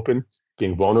 being open,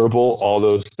 being vulnerable. All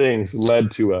those things led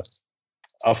to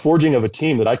a forging of a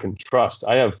team that I can trust.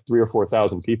 I have 3,000 or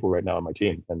 4,000 people right now on my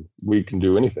team, and we can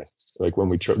do anything. Like when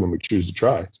we choose to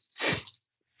try.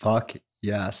 Fuck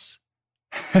yes.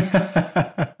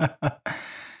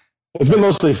 It's been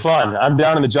mostly fun. I'm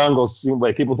down in the jungle.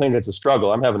 Like, people think it's a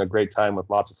struggle. I'm having a great time with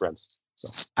lots of friends. So.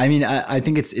 I mean, I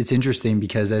think it's interesting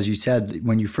because, as you said,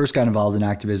 when you first got involved in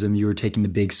activism, you were taking the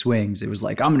big swings. It was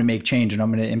like, I'm going to make change and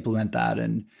I'm going to implement that.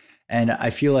 And I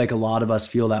feel like a lot of us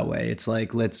feel that way. It's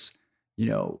like, it's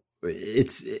the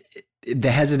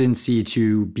hesitancy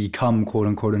to become quote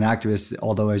unquote an activist,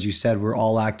 although, as you said, we're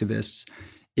all activists,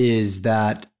 is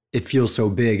that it feels so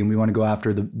big and we want to go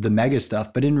after the mega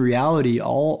stuff. But in reality,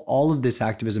 all of this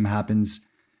activism happens,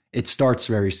 it starts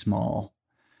very small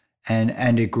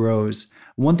and it grows.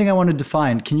 One thing I want to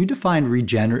define, can you define the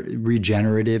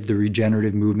regenerative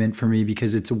movement for me?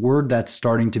 Because it's a word that's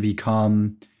starting to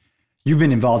become, you've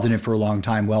been involved in it for a long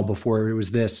time, well before it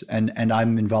was this, and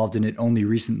I'm involved in it only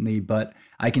recently, but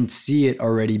I can see it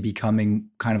already becoming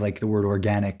kind of like the word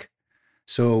organic.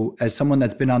 So as someone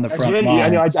that's been on the front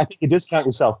line, I think you discount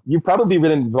yourself. You've probably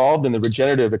been involved in the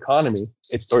regenerative economy.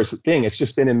 It's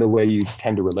just been in the way you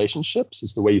tend to relationships.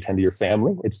 It's the way you tend to your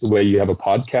family. It's the way you have a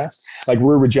podcast. Like,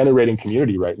 we're regenerating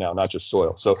community right now, not just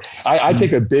soil. So I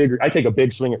take a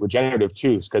big swing at regenerative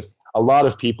too, because a lot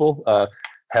of people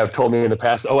have told me in the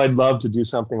past, oh, I'd love to do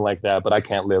something like that, but I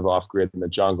can't live off grid in the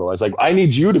jungle. I was like, I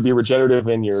need you to be regenerative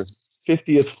in your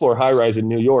 50th floor high rise in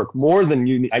New York more than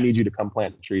I need you to come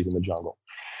plant trees in the jungle.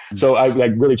 So I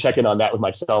like really check in on that with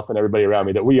myself and everybody around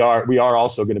me, that we are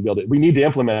also going to be able to, we need to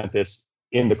implement this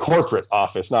in the corporate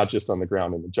office, not just on the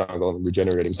ground in the jungle and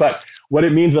regenerating. But what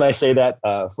it means when I say that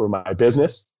for my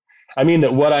business, I mean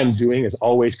that what I'm doing is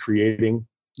always creating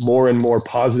more and more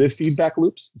positive feedback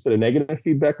loops instead of negative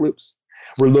feedback loops.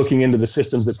 We're looking into the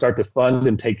systems that start to fund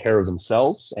and take care of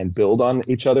themselves and build on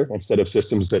each other, instead of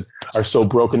systems that are so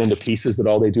broken into pieces that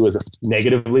all they do is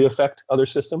negatively affect other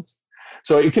systems.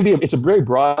 So it's a very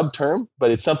broad term, but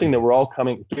it's something that we're all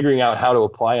figuring out how to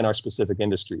apply in our specific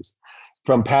industries.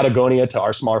 From Patagonia to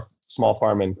our small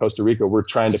farm in Costa Rica, we're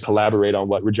trying to collaborate on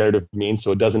what regenerative means,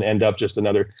 so it doesn't end up just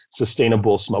another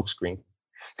sustainable smokescreen.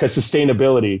 Because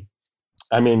sustainability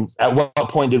I mean, at what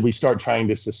point did we start trying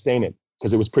to sustain it?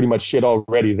 Because it was pretty much shit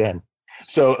already then.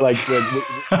 So like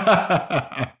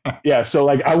yeah, so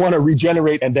like I want to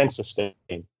regenerate and then sustain,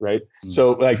 right?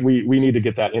 So like we need to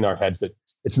get that in our heads that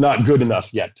it's not good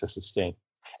enough yet to sustain.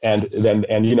 And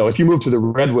if you move to the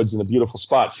redwoods in a beautiful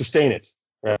spot, sustain it,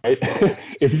 right?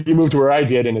 If you move to where I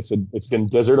did and it's been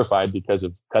desertified because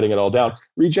of cutting it all down,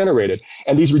 regenerate it.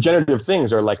 And these regenerative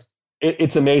things are like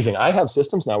it's amazing. I have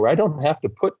systems now where I don't have to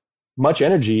put much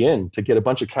energy in to get a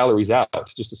bunch of calories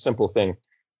out. Just a simple thing.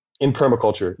 In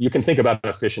permaculture, you can think about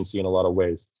efficiency in a lot of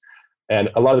ways. And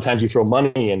a lot of the times you throw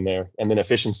money in there and then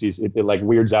efficiencies, it like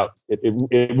weirds out.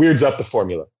 It weirds up the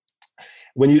formula.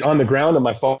 When you on the ground on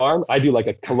my farm, I do like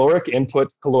a caloric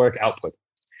input, caloric output.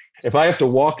 If I have to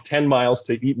walk 10 miles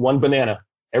to eat one banana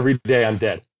every day, I'm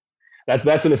dead.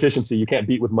 That's an efficiency you can't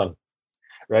beat with money,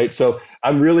 right? So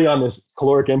I'm really on this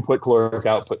caloric input, caloric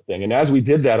output thing. And as we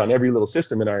did that on every little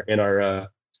system in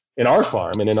our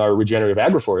farm and in our regenerative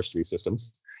agroforestry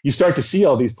systems, you start to see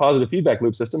all these positive feedback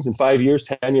loop systems. And 5 years,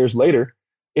 10 years later,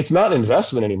 it's not an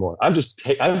investment anymore. I just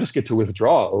get to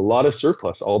withdraw a lot of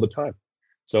surplus all the time.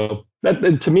 So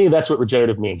that, to me, that's what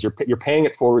regenerative means. You're paying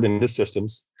it forward into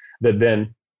systems that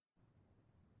then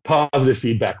positive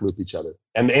feedback loop each other.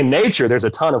 And in nature, there's a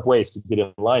ton of ways to get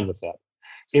in line with that.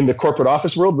 In the corporate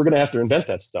office world, we're going to have to invent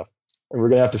that stuff. And we're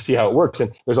going to have to see how it works.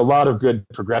 And there's a lot of good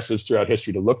progressives throughout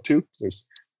history to look to.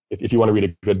 If you want to read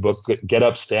a good book, Get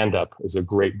Up, Stand Up is a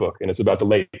great book. And it's about the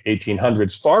late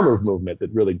 1800s farmer movement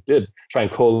that really did try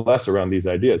and coalesce around these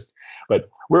ideas. But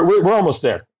we're almost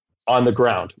there on the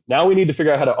ground. Now we need to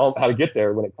figure out how to get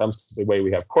there when it comes to the way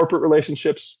we have corporate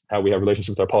relationships, how we have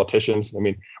relationships with our politicians. I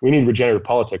mean, we need regenerative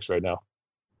politics right now.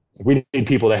 We need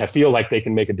people that feel like they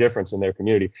can make a difference in their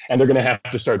community. And they're going to have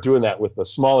to start doing that with the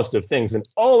smallest of things. And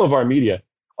all of our media,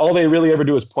 all they really ever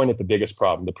do is point at the biggest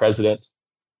problem, the president,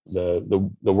 the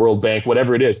World Bank,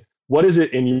 whatever it is. What is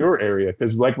it in your area?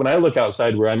 Because like when I look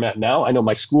outside where I'm at now, I know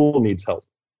my school needs help.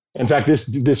 In fact,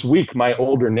 this week, my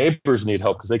older neighbors need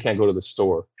help because they can't go to the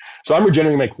store. So I'm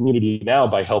regenerating my community now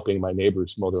by helping my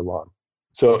neighbors mow their lawn.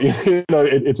 So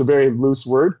it's a very loose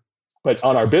word, but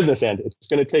on our business end, it's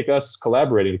going to take us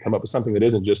collaborating to come up with something that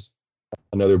isn't just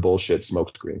another bullshit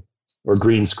smokescreen or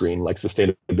green screen like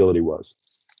sustainability was.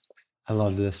 I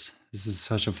love this. This is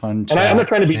such a fun chat. And I'm not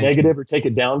trying to be negative or take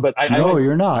it down, but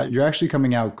you're not. You're actually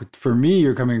coming out, for me,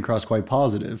 you're coming across quite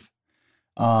positive.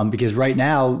 Because right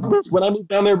now, when I moved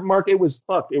down there, Mark, it was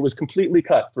fucked. It was completely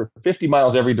cut for 50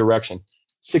 miles every direction.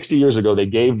 60 years ago, they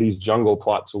gave these jungle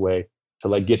plots away to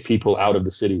like get people out of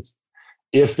the cities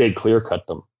if they clear cut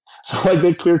them. So like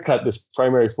they clear cut this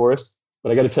primary forest.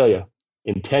 But I got to tell you,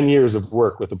 in 10 years of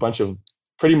work with a bunch of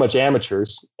pretty much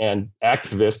amateurs and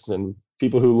activists and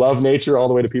people who love nature, all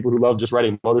the way to people who love just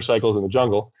riding motorcycles in the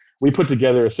jungle, we put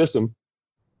together a system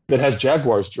that has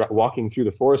jaguars walking through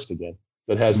the forest again,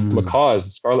 that has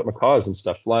macaws, scarlet macaws and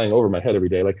stuff flying over my head every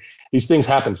day. Like these things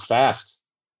happen fast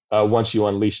once you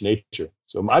unleash nature.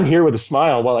 So I'm here with a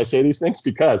smile while I say these things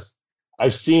because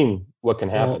I've seen what can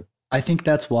happen. Well, I think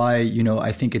that's why,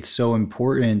 I think it's so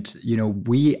important,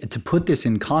 to put this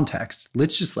in context.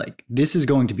 Let's just this is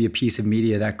going to be a piece of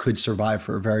media that could survive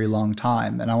for a very long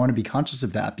time. And I want to be conscious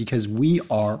of that because we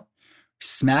are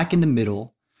smack in the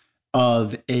middle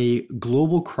of a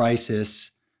global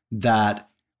crisis that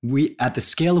at the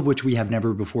scale of which we have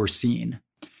never before seen.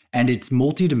 And it's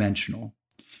multidimensional.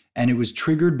 And it was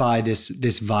triggered by this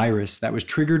virus that was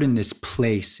triggered in this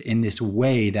place, in this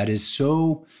way that is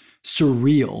so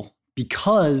surreal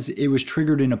because it was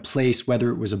triggered in a place, whether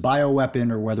it was a bioweapon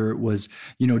or whether it was,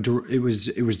 it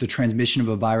was the transmission of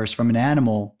a virus from an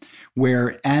animal,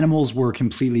 where animals were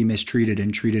completely mistreated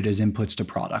and treated as inputs to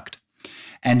product.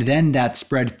 And then that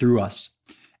spread through us.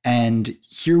 And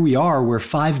here we are, where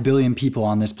 5 billion people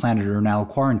on this planet are now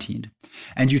quarantined.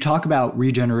 And you talk about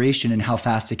regeneration and how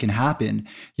fast it can happen.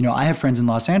 I have friends in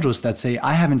Los Angeles that say,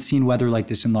 I haven't seen weather like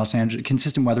this in Los Angeles,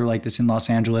 consistent weather like this in Los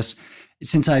Angeles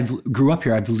since I grew up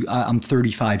here. I'm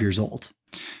 35 years old,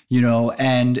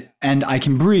 and I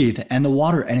can breathe and the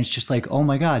water. And it's just like, oh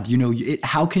my God,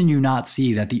 how can you not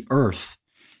see that the earth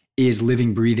is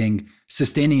living, breathing,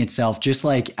 sustaining itself? Just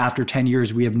like after 10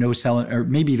 years, we have no cell, or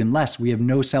maybe even less, we have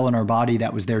no cell in our body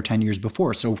that was there 10 years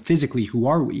before. So physically, who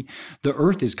are we? The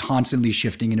earth is constantly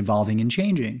shifting and evolving and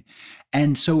changing.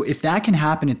 And so if that can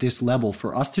happen at this level,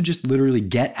 for us to just literally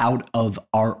get out of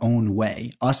our own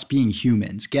way, us being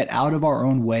humans, get out of our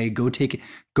own way, go to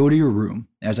your room,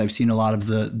 as I've seen a lot of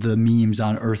the memes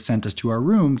on earth sent us to our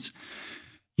rooms,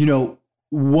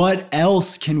 what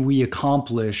else can we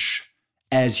accomplish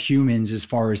as humans as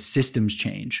far as systems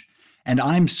change? And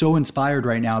I'm so inspired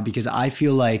right now because I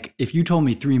feel like if you told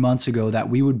me 3 months ago that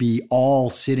we would be all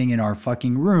sitting in our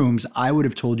fucking rooms, I would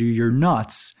have told you you're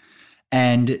nuts.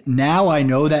 And now I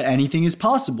know that anything is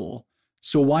possible.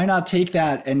 So why not take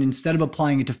that, and instead of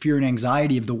applying it to fear and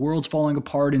anxiety of the world's falling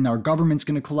apart and our government's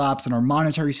going to collapse and our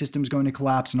monetary system's going to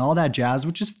collapse and all that jazz,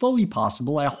 which is fully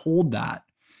possible. I hold that.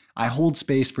 I hold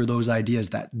space for those ideas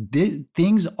that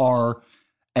things are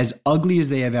as ugly as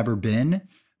they have ever been,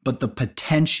 but the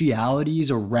potentialities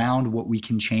around what we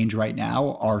can change right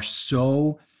now are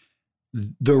so,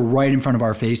 they're right in front of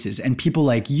our faces. And people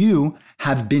like you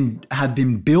have been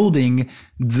building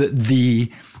the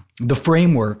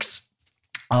frameworks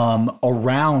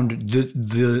around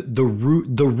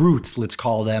the roots, let's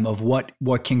call them, of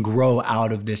what can grow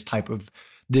out of this type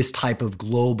of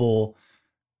global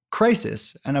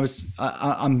crisis. And I'm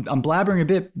blabbering a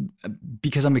bit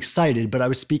because I'm excited, but I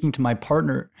was speaking to my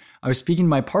partner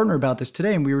about this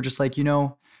today, and we were just like,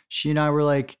 she and I were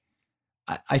like,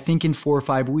 I think in 4 or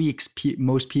 5 weeks,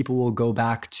 most people will go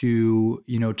back to,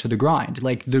 to the grind.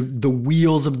 Like the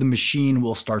wheels of the machine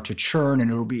will start to churn, and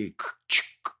it'll be,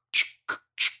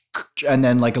 and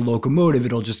then like a locomotive,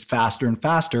 it'll just faster and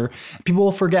faster. People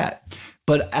will forget.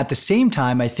 But at the same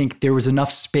time, I think there was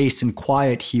enough space and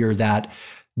quiet here that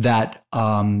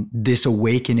this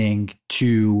awakening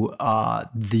to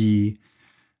the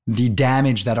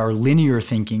damage that our linear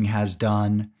thinking has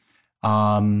done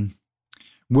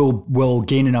will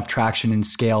gain enough traction and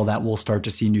scale that we'll start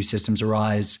to see new systems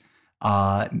arise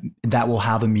that will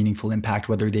have a meaningful impact,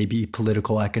 whether they be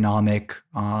political, economic,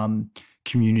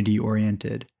 community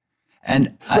oriented.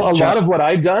 And a lot of what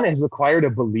I've done has required a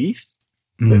belief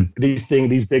that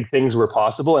these big things were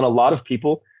possible. And a lot of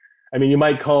people, I mean, you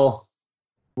might call,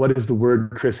 what is the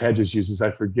word Chris Hedges uses?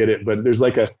 I forget it, but there's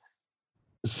like a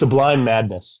sublime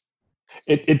madness.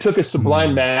 It took a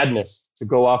sublime madness to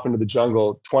go off into the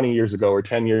jungle 20 years ago or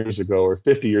 10 years ago or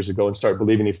 50 years ago and start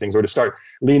believing these things, or to start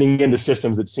leaning into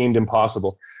systems that seemed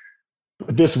impossible.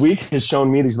 But this week has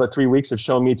shown me, these 3 weeks have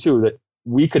shown me too, that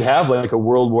we could have like a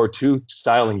World War II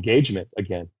style engagement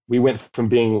again. We went from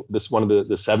being one of the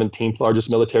 17th largest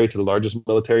military to the largest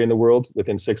military in the world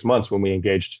within 6 months when we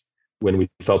engaged, when we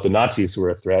felt the Nazis were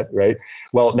a threat, right?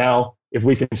 Well, now if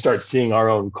we can start seeing our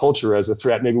own culture as a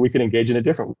threat, maybe we can engage in a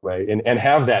different way and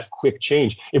have that quick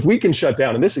change. If we can shut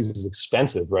down, and this is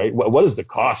expensive, right? What is the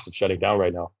cost of shutting down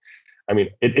right now? I mean,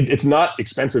 it's not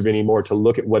expensive anymore to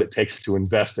look at what it takes to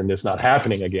invest in this not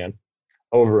happening again,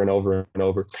 over and over and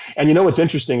over. And what's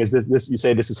interesting is this, you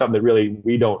say this is something that really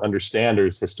we don't understand, or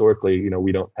is historically,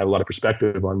 we don't have a lot of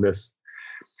perspective on this.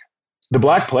 The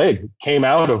Black Plague came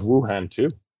out of Wuhan too.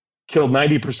 Killed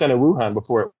 90% of Wuhan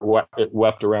before it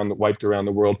wiped around the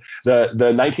world. The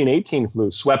 1918 flu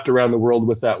swept around the world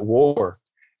with that war.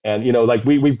 And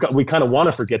we kind of want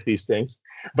to forget these things,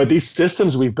 but these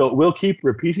systems we've built will keep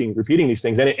repeating these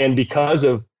things. And because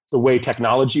of the way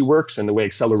technology works and the way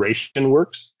acceleration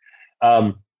works,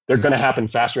 they're going to happen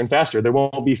faster and faster. There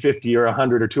won't be 50 or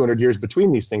 100 or 200 years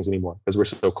between these things anymore because we're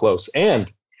so close.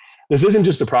 And this isn't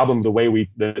just a problem of the way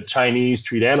the Chinese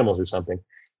treat animals or something.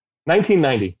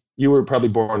 1990. You were probably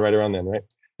born right around then, right?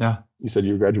 Yeah. You said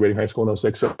you were graduating high school in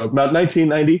 06. So about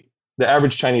 1990, the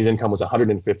average Chinese income was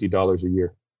 $150 a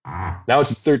year. Now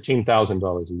it's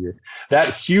 $13,000 a year.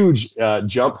 That huge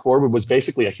jump forward was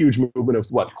basically a huge movement of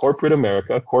corporate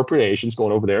America, corporate Asians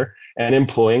going over there and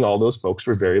employing all those folks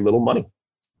for very little money.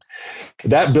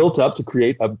 That built up to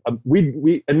create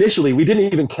we initially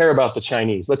didn't even care about the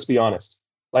Chinese. Let's be honest.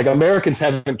 Like, Americans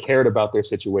haven't cared about their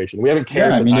situation. We haven't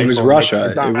cared. Yeah, I mean, it was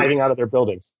Russia diving out of their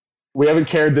buildings. We haven't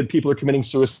cared that people are committing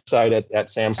suicide at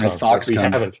Samsung. At Foxconn. We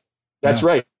haven't. That's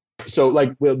right. So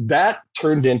that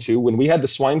turned into, when we had the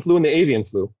swine flu and the avian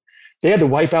flu, they had to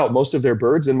wipe out most of their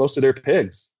birds and most of their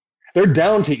pigs. They're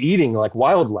down to eating like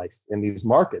wildlife in these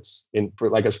markets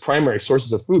as primary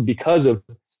sources of food because of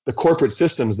the corporate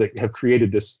systems that have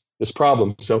created this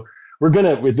problem. So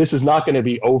this is not going to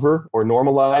be over or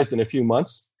normalized in a few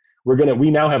months. We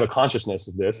now have a consciousness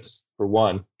of this. For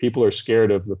one, people are scared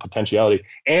of the potentiality,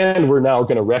 and we're now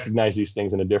going to recognize these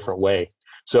things in a different way.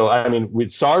 So, I mean,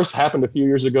 SARS happened a few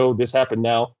years ago. This happened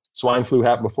now. Swine flu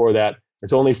happened before that.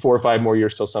 It's only 4 or 5 more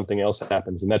years till something else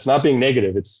happens. And that's not being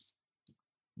negative.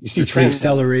 You see the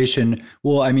acceleration.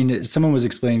 Well, I mean, someone was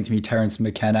explaining to me, Terence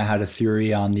McKenna had a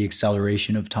theory on the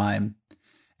acceleration of time.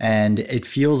 And it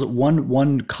feels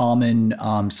one common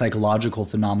psychological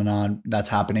phenomenon that's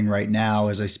happening right now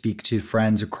as I speak to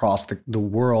friends across the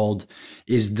world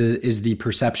is the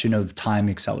perception of time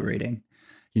accelerating.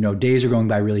 Days are going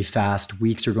by really fast,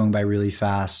 weeks are going by really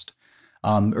fast,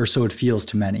 or so it feels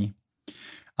to many.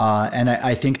 And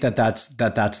I think that's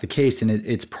the case, and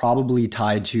it's probably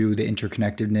tied to the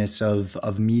interconnectedness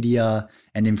of media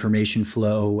and information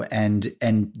flow, and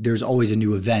there's always a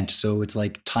new event. So it's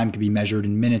like time can be measured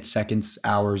in minutes, seconds,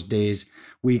 hours, days,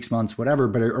 weeks, months, whatever,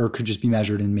 but or it could just be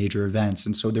measured in major events.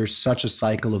 And so there's such a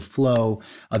cycle of flow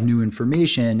of new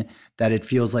information that it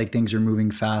feels like things are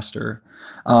moving faster.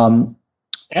 And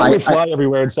they fly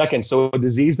everywhere in seconds. So a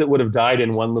disease that would have died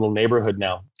in one little neighborhood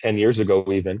now, 10 years ago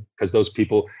even, because those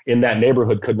people in that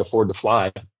neighborhood couldn't afford to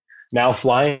fly. Now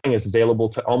flying is available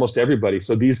to almost everybody.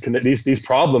 So these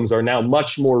problems are now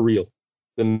much more real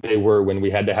than they were when we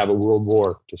had to have a world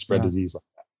war to spread disease like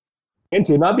that.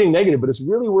 Into not being negative, but it's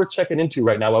really worth checking into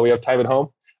right now while we have time at home.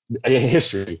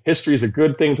 History. History is a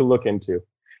good thing to look into.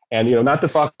 And, not the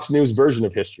Fox News version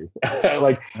of history.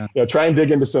 Try and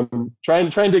dig into some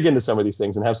of these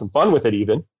things and have some fun with it,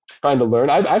 even trying to learn.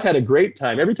 I've had a great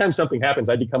time. Every time something happens,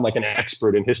 I become like an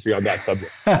expert in history on that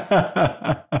subject.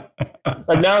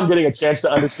 Like now I'm getting a chance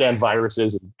to understand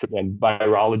viruses and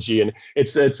virology, and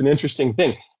it's an interesting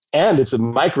thing. And it's a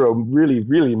really,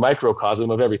 really microcosm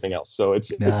of everything else. So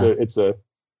it's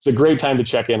a great time to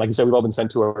check in. Like you said, we've all been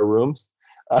sent to our rooms.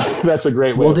 That's a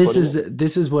great way. Well, this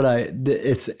is what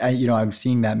I'm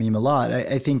seeing that meme a lot.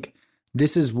 I think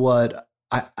this is what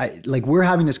I like. We're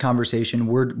having this conversation.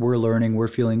 We're learning. We're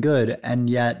feeling good, and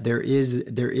yet there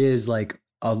is like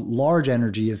a large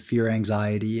energy of fear,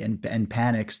 anxiety, and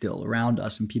panic still around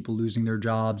us, and people losing their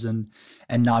jobs and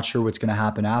not sure what's going to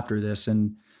happen after this.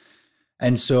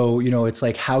 And so it's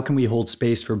like, how can we hold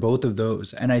space for both of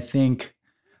those? And I think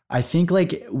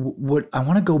like what I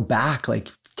want to go back like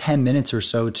 10 minutes or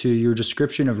so to your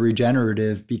description of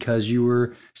regenerative, because you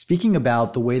were speaking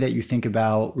about the way that you think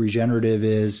about regenerative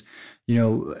is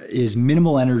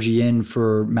minimal energy in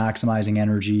for maximizing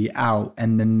energy out.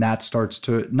 And then that starts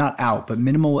to not out, but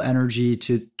minimal energy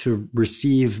to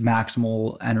receive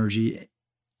maximal energy.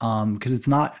 Because it's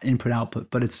not input output,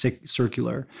 but it's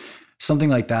circular, something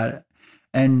like that.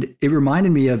 And it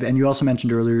reminded me of, and you also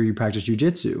mentioned earlier you practice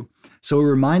jujitsu. So it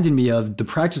reminded me of the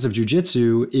practice of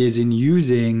jujitsu is in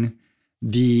using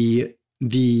the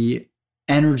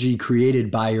energy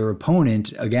created by your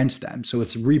opponent against them. So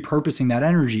it's repurposing that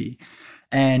energy.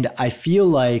 And I feel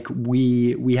like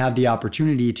we have the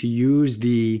opportunity to use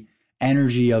the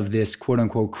energy of this quote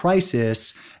unquote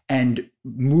crisis and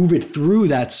move it through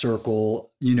that circle,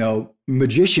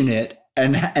 magician it,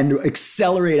 and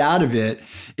accelerate out of it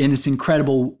in this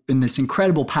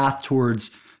incredible path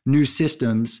towards new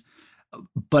systems.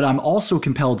 But I'm also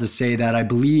compelled to say that I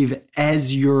believe,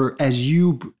 as you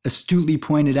astutely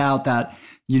pointed out, that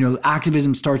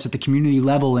activism starts at the community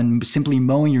level, and simply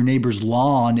mowing your neighbor's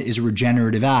lawn is a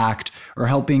regenerative act, or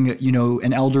helping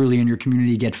an elderly in your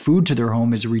community get food to their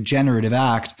home is a regenerative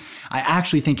act. I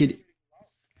actually think it.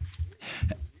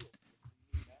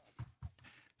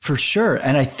 For sure.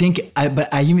 And I think, I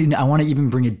want to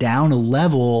even bring it down a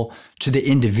level to the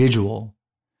individual,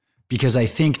 because I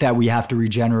think that we have to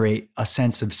regenerate a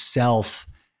sense of self,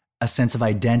 a sense of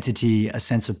identity, a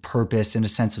sense of purpose, and a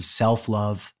sense of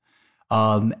self-love.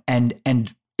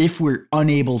 And if we're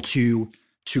unable to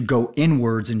go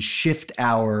inwards and shift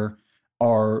our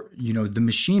the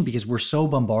machine, because we're so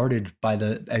bombarded by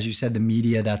as you said, the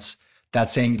media that's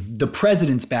saying the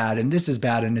president's bad and this is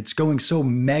bad, and it's going so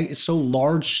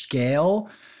large scale,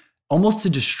 almost to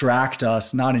distract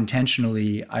us, not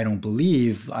intentionally. I don't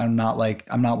believe. I'm not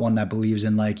one that believes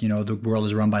in the world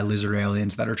is run by lizard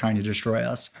aliens that are trying to destroy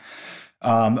us.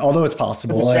 Although it's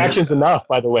possible. The distraction's enough,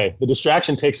 by the way. The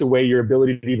distraction takes away your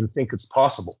ability to even think it's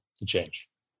possible to change.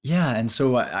 Yeah, and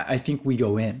so I think we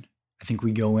go in.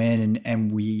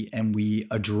 And we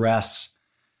address,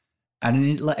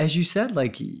 and as you said,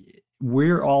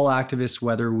 we're all activists,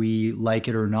 whether we like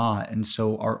it or not. And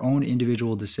so our own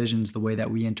individual decisions, the way that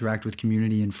we interact with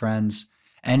community and friends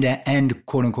and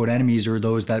quote unquote enemies, or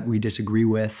those that we disagree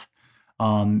with,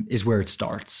 is where it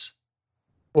starts.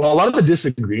 Well, a lot of the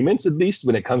disagreements, at least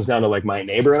when it comes down to my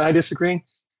neighbor and I disagree,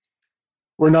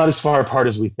 we're not as far apart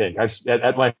as we think.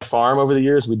 At my farm over the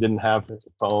years, we didn't have a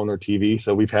phone or TV.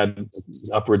 So we've had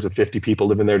upwards of 50 people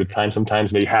living there at a time.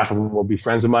 Sometimes maybe half of them will be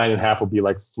friends of mine and half will be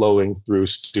flowing through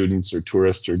students or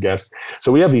tourists or guests.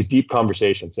 So we have these deep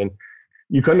conversations, and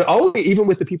you can always, even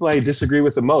with the people I disagree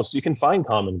with the most, you can find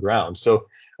common ground. So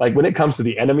when it comes to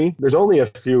the enemy, there's only a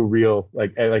few real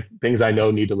things I know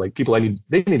need to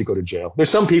they need to go to jail. There's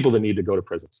some people that need to go to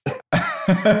prison.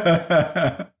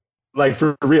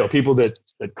 For real, people that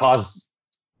cause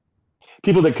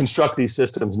people that construct these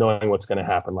systems knowing what's going to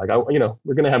happen. Like,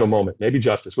 we're going to have a moment, maybe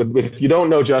justice. If you don't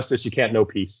know justice, you can't know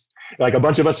peace. Like a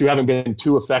bunch of us who haven't been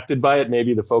too affected by it,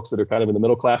 maybe the folks that are kind of in the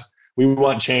middle class, we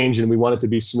want change and we want it to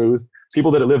be smooth.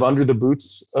 People that live under the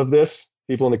boots of this,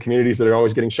 people in the communities that are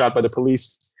always getting shot by the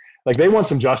police, like they want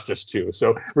some justice too.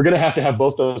 So we're going to have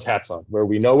both those hats on, where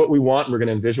we know what we want and we're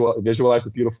going to visualize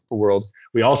the beautiful world.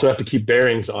 We also have to keep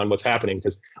bearings on what's happening,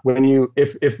 because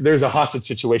if there's a hostage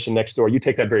situation next door, you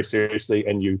take that very seriously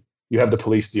and you have the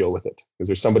police deal with it, because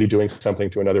there's somebody doing something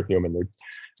to another human.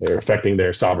 They're affecting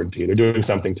their sovereignty. They're doing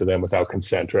something to them without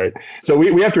consent, right? So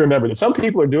we have to remember that some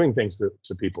people are doing things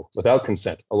to people without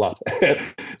consent a lot.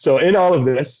 So in all of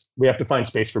this, we have to find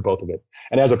space for both of it.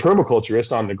 And as a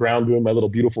permaculturist on the ground doing my little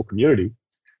beautiful community,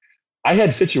 I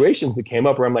had situations that came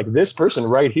up where I'm like, this person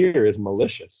right here is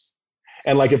malicious.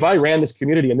 And like, if I ran this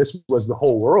community and this was the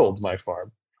whole world, my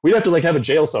farm, we'd have to like have a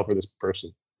jail cell for this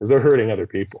person, because they're hurting other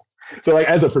people. So like,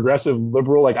 as a progressive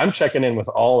liberal, like I'm checking in with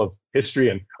all of history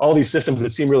and all these systems that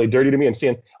seem really dirty to me and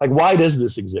seeing like, why does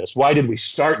this exist? Why did we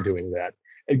start doing that?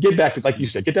 And get back to, like you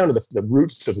said, get down to the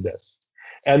roots of this,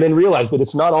 and then realize that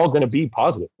it's not all going to be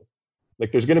positive.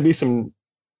 Like there's going to be some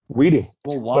weeding,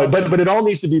 but it all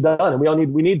needs to be done.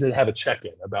 And we need to have a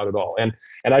check-in about it all. And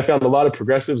I found a lot of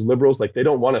progressives, liberals, like they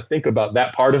don't want to think about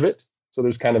that part of it. So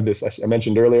there's kind of this, I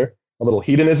mentioned earlier, a little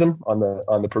hedonism on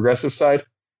the progressive side.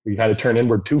 We kind of turn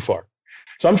inward too far.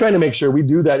 So I'm trying to make sure we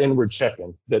do that inward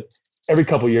check-in, that every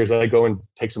couple of years I go and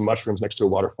take some mushrooms next to a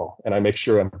waterfall and I make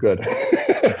sure I'm good.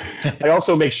 I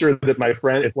also make sure that my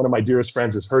friend, if one of my dearest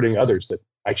friends is hurting others, that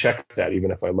I check that even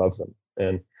if I love them.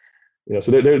 And,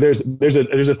 so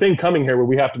there's a thing coming here where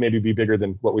we have to maybe be bigger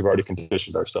than what we've already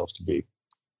conditioned ourselves to be,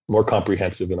 more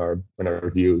comprehensive in our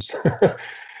views.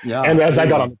 Yeah. And as I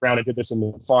got on the ground and did this in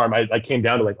the farm, I came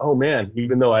down to like, oh man,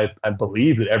 even though I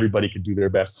believe that everybody could do their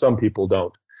best, some people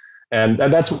don't. And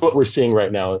that's what we're seeing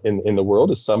right now in the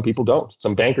world, is some people don't.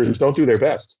 Some bankers don't do their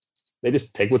best. They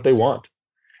just take what they want.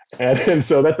 And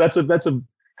so that's a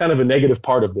kind of a negative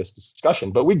part of this discussion,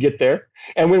 but we get there.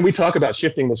 And when we talk about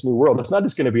shifting this new world, it's not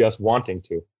just going to be us wanting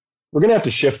to. We're going to have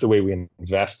to shift the way we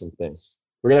invest in things.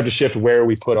 We're going to have to shift where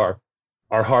we put our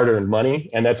hard-earned money.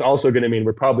 And that's also going to mean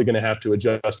we're probably going to have to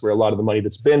adjust where a lot of the money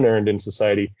that's been earned in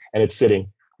society and it's sitting,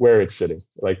 where it's sitting.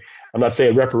 Like, I'm not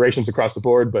saying reparations across the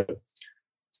board, but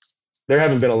there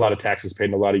haven't been a lot of taxes paid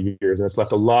in a lot of years, and it's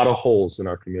left a lot of holes in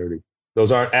our community.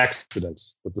 Those aren't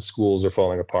accidents, that the schools are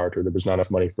falling apart, or that there's not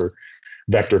enough money for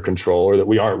vector control, or that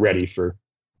we aren't ready for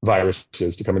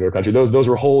viruses to come into our country. Those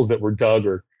were holes that were dug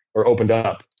or opened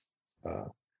up.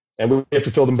 And we have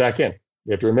to fill them back in.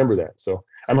 We have to remember that. So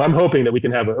I'm hoping that we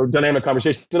can have a dynamic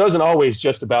conversation that isn't always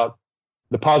just about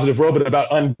the positive road, but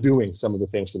about undoing some of the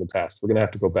things from the past. We're going to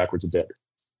have to go backwards a bit.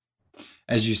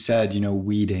 As you said,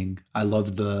 weeding. I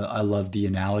love the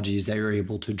analogies that you're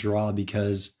able to draw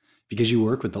because you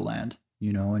work with the land,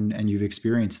 and you've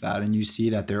experienced that, and you see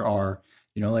that there are,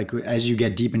 like as you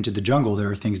get deep into the jungle,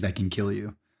 there are things that can kill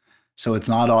you. So it's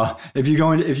not all, if you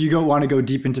want to go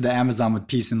deep into the Amazon with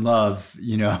peace and love,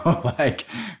 like,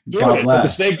 God bless. But the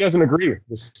snake doesn't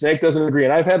agree.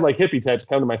 And I've had like hippie types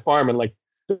come to my farm and like,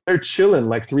 they're chilling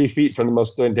like 3 feet from the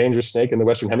most dangerous snake in the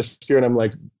Western Hemisphere. And I'm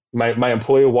like, my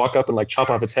employee will walk up and like chop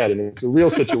off its head, and it's a real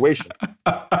situation.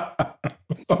 but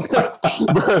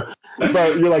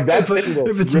you're like,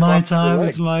 if it's my time,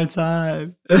 it's my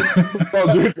time.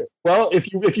 Well,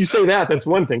 if you say that, that's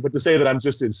one thing. But to say that I'm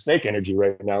just in snake energy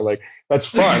right now, like, that's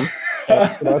fun.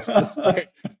 That's but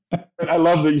I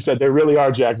love that you said there really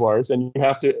are jaguars, and you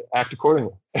have to act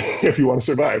accordingly if you want to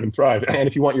survive and thrive, and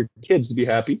if you want your kids to be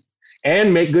happy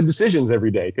and make good decisions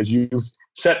every day, because you've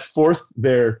set forth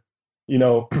their,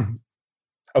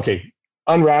 okay,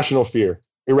 unrational fear.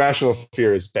 Irrational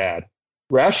fear is bad.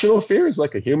 Rational fear is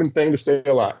like a human thing to stay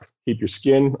alive. Keep your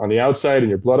skin on the outside and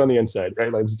your blood on the inside,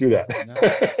 right? Let's do that.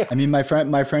 Yeah. I mean, my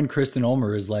friend Kristen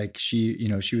Ulmer is like, she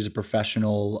was a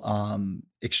professional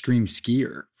extreme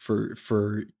skier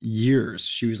for years.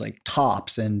 She was like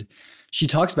tops, and she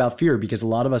talks about fear because a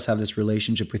lot of us have this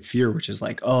relationship with fear, which is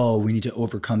like, oh, we need to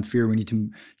overcome fear. We need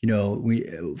to,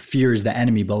 fear is the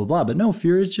enemy, blah, blah, blah. But no,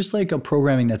 fear is just like a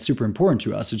programming that's super important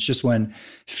to us. It's just when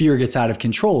fear gets out of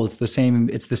control, it's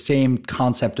the same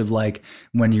concept of like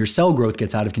when your cell growth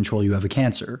gets out of control, you have a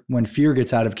cancer. When fear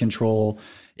gets out of control,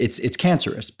 it's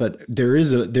cancerous, but there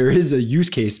is a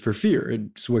use case for fear.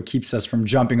 It's what keeps us from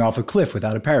jumping off a cliff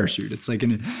without a parachute. It's like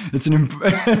it's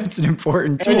an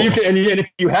important tool. And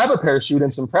if you have a parachute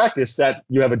and some practice, that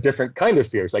you have a different kind of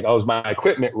fear. It's like, oh, is my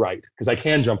equipment right? Because I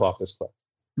can jump off this cliff.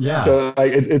 Yeah. So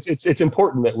it's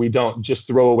important that we don't just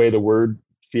throw away the word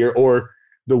fear or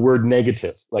the word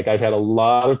negative. Like I've had a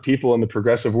lot of people in the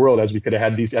progressive world, as we've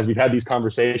had these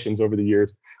conversations over the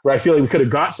years, where I feel like we could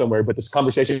have got somewhere, but this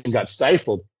conversation got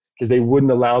stifled because they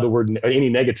wouldn't allow the word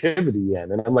any negativity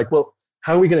in. And I'm like, well,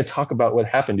 how are we going to talk about what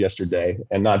happened yesterday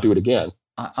and not do it again?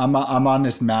 I'm on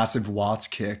this massive Watts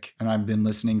kick, and I've been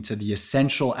listening to the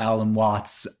Essential Alan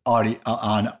Watts audio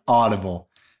on Audible.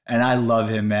 And I love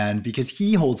him, man, because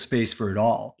he holds space for it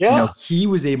all. Yeah. He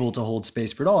was able to hold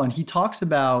space for it all. And he talks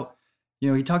about,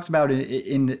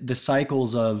 in the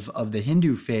cycles of the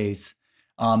Hindu faith,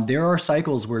 there are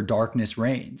cycles where darkness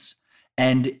reigns.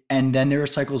 And then there are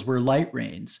cycles where light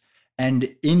reigns.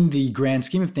 And in the grand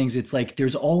scheme of things, it's like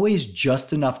there's always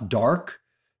just enough dark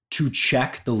to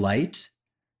check the light,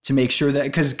 to make sure that,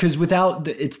 because without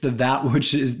it's the that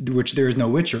which there is no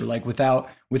witcher. Like without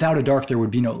a dark, there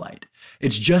would be no light.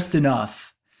 It's just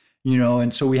enough,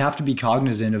 and so we have to be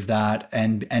cognizant of that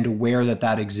and aware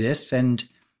that exists and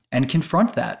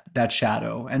confront that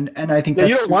shadow. And I think you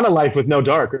don't want a life with no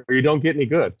dark, or you don't get any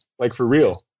good, like for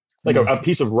real. Like a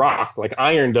piece of rock, like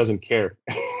iron doesn't care.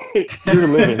 You're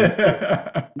living,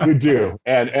 you do,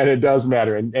 and it does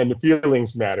matter, and the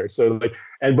feelings matter. So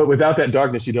but without that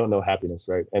darkness, you don't know happiness,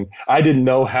 right? And I didn't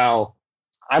know how.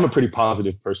 I'm a pretty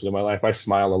positive person in my life. I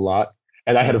smile a lot,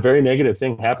 and I had a very negative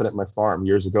thing happen at my farm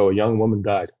years ago. A young woman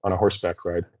died on a horseback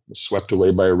ride, swept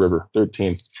away by a river,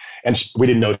 13, and we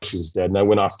didn't know she was dead. And I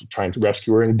went off to trying to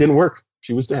rescue her, and it didn't work.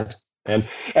 She was dead. And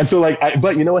so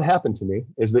but you know what happened to me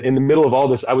is that in the middle of all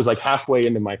this, I was like halfway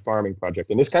into my farming project,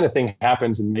 and this kind of thing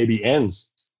happens and maybe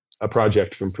ends a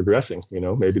project from progressing.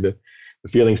 Maybe the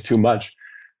feeling's too much.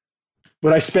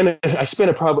 But I spent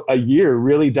a year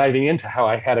really diving into how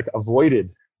I had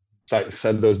avoided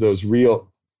those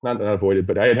real, not avoided,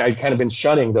 but I had kind of been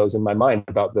shunning those in my mind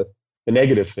about the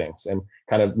negative things and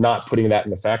kind of not putting that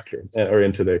in the factor or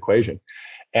into the equation.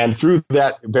 And through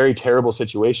that very terrible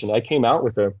situation, I came out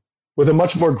with a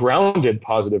much more grounded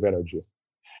positive energy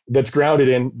that's grounded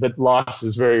in that loss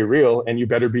is very real, and you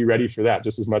better be ready for that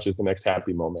just as much as the next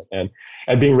happy moment. And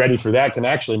being ready for that can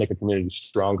actually make a community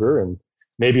stronger. And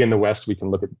maybe in the West, we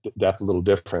can look at death a little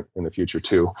different in the future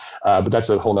too. But that's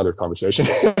a whole nother conversation.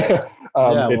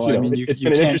 It's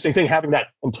been an interesting thing. Having that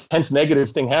intense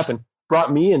negative thing happen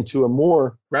brought me into a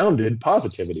more grounded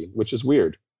positivity, which is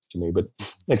weird to me, but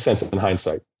makes sense in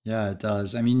hindsight. Yeah, it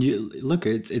does. I mean, look,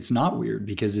 it's not weird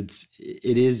because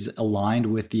it is aligned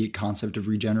with the concept of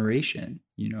regeneration,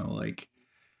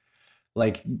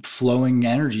 like flowing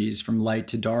energies from light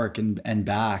to dark and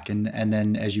back. And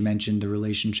then, as you mentioned, the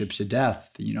relationship to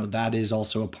death, that is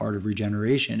also a part of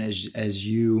regeneration as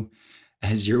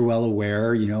you're well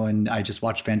aware, and I just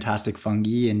watched Fantastic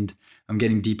Fungi, and I'm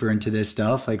getting deeper into this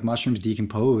stuff. Like mushrooms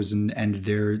decompose and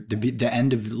they're the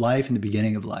end of life and the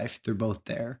beginning of life. They're both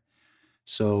there.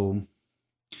 So,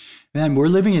 man, we're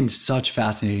living in such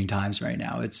fascinating times right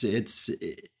now.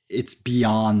 It's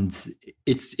beyond.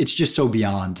 It's just so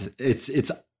beyond. It's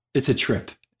a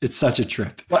trip. It's such a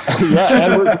trip.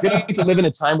 Yeah, and we're getting to live in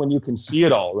a time when you can see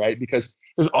it all, right? Because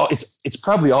it's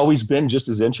probably always been just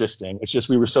as interesting. It's just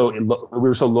we were so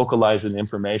localized in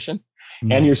information,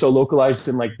 and you're so localized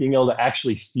in like being able to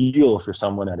actually feel for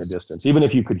someone at a distance, even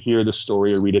if you could hear the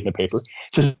story or read it in a paper.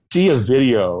 To see a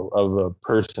video of a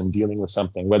person dealing with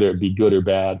something, whether it be good or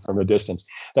bad, from a distance,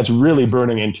 that's really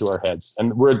burning into our heads.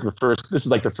 And we're at this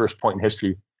is like the first point in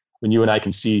history when you and I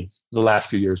can see the last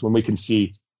few years, when we can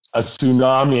see a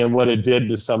tsunami and what it did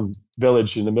to some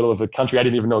village in the middle of a country I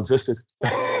didn't even know existed.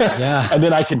 Yeah. And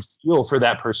then I can feel for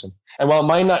that person. And while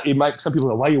some people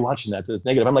go, why are you watching that? It's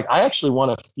negative. I'm like, I actually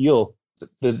want to feel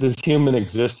that this human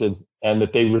existed and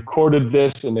that they recorded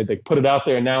this and that they put it out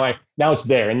there. And now it's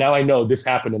there. And now I know this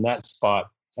happened in that spot,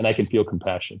 and I can feel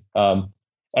compassion. And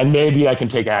maybe I can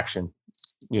take action.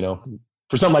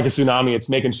 For something like a tsunami, it's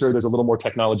making sure there's a little more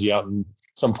technology out in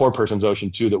some poor person's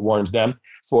ocean too that warns them.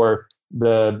 For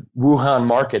the Wuhan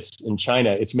markets in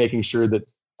China, it's making sure that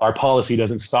our policy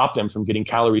doesn't stop them from getting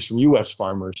calories from U.S.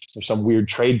 farmers or some weird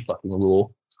trade fucking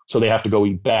rule, so they have to go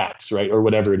eat bats, right, or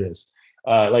whatever it is.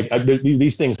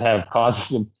 These things have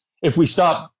causes, and if we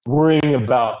stop worrying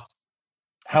about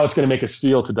how it's going to make us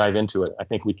feel to dive into it, I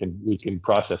think we can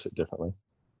process it differently.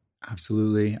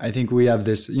 Absolutely. I think we have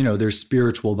this, there's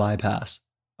spiritual bypass.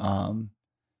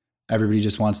 Everybody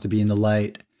just wants to be in the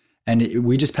light. And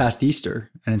we just passed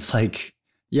Easter, and it's like,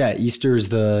 yeah, Easter's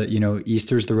the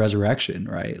resurrection,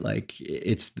 right? Like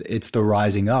it's the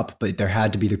rising up, but there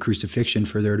had to be the crucifixion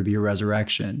for there to be a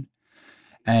resurrection.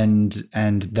 And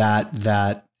that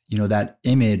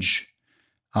image,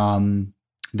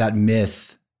 that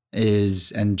myth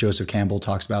and Joseph Campbell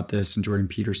talks about this, and Jordan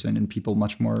Peterson, and people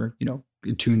much more,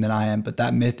 in tune than I am. But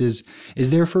that myth is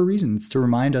there for a reason. It's to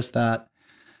remind us that,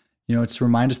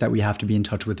 we have to be in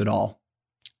touch with it all.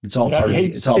 It's all part of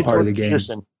the game.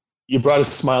 Peterson, you brought a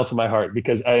smile to my heart,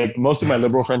 because most of my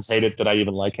liberal friends hate it that I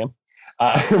even like him.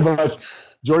 But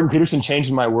Jordan Peterson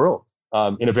changed my world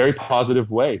in a very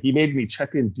positive way. He made me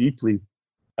check in deeply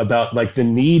about like the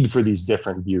need for these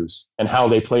different views and how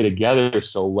they play together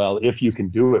so well if you can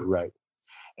do it right.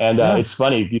 And it's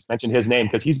funny you mentioned his name,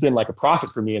 because he's been like a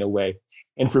prophet for me in a way.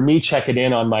 And for me, checking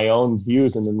in on my own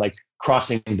views and then like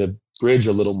crossing the bridge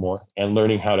a little more and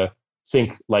learning how to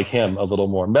think like him a little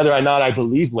more. Whether or not I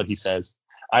believe what he says,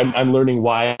 I'm learning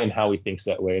why and how he thinks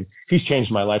that way. And he's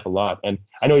changed my life a lot. And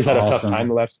I know he's had a tough time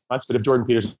the last months, but if Jordan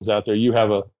Peterson's out there, you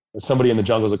have somebody in the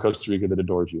jungles of Costa Rica that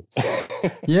adores you.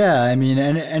 Yeah, I mean,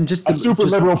 and just a super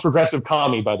liberal progressive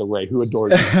commie, by the way, who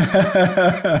adores you.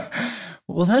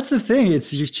 Well, that's the thing.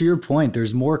 It's just to your point.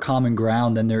 There's more common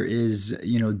ground than there is,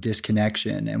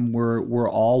 disconnection, and we're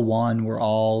all one.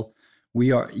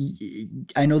 We are.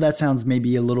 I know that sounds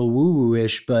maybe a little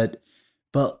woo-woo-ish, but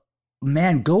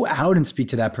man, go out and speak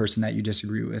to that person that you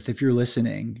disagree with. If you're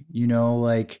listening,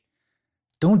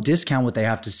 don't discount what they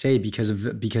have to say because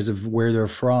of where they're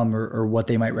from or what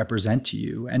they might represent to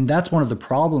you. And that's one of the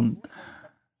problems.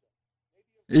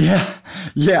 Yeah.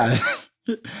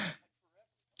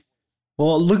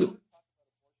 Well,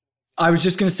 I was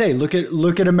just going to say, look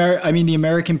at America. I mean, the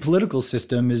American political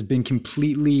system has been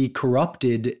completely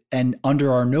corrupted and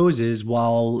under our noses,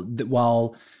 while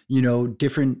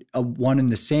different one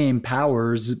and the same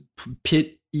powers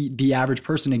pit the average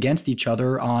person against each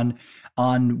other on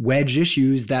wedge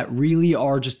issues that really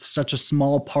are just such a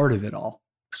small part of it all.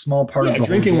 Small part of the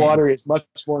drinking water is much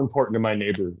more important to my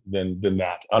neighbor than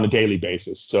that on a daily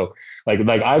basis. So like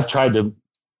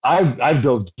I've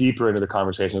dove deeper into the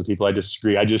conversation with people I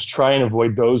disagree. I just try and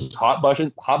avoid those hot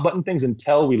button things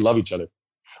until we love each other.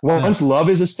 Once love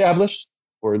is established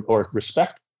or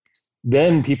respect,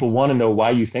 then people want to know why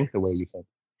you think the way you think.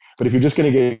 But if you're just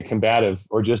going to get combative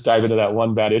or just dive into that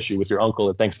one bad issue with your uncle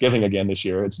at Thanksgiving again this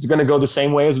year, it's going to go the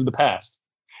same way as in the past.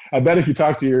 I bet if you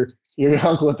talk to your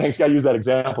uncle at Thanksgiving, I use that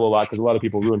example a lot because a lot of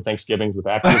people ruin Thanksgivings with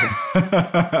activism.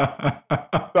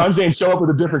 So I'm saying show up with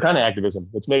a different kind of activism.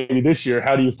 It's maybe this year,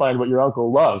 how do you find what your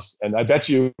uncle loves? And I bet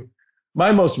you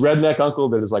my most redneck uncle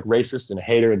that is like racist and a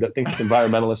hater and that thinks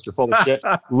environmentalists are full of shit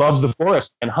loves the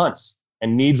forest and hunts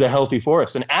and needs a healthy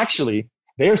forest. And actually,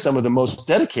 they are some of the most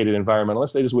dedicated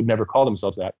environmentalists. They just would never call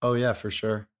themselves that. Oh, yeah, for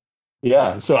sure.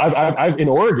 Yeah. So I've in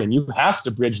Oregon, you have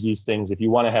to bridge these things if you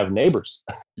want to have neighbors.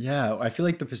 Yeah. I feel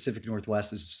like the Pacific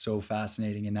Northwest is so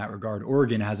fascinating in that regard.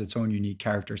 Oregon has its own unique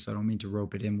character. So I don't mean to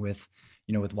rope it in with,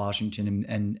 with Washington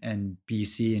and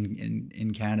BC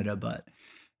in Canada, but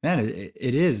man,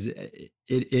 it is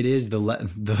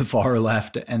the far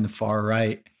left and the far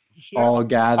right all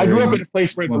gathered. I grew up in a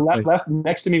place where the left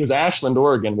next to me was Ashland,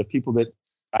 Oregon, with people that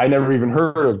I never even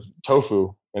heard of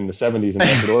tofu in the 70s in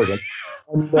Ashland, Oregon.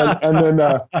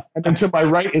 And then to my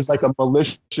right is like a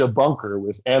militia bunker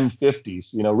with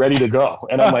M50s, ready to go.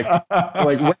 And I'm like,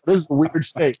 this is a weird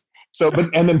state.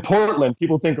 And then Portland,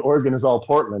 people think Oregon is all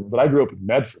Portland, but I grew up in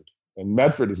Medford, and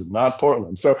Medford is not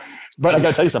Portland. But I got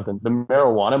to tell you something, the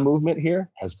marijuana movement here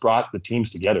has brought the teams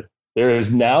together. There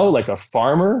is now like a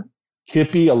farmer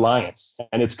hippie alliance,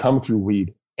 and it's come through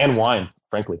weed and wine.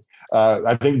 Frankly,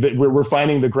 I think that we're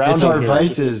finding the ground. It's our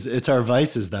vices. It's our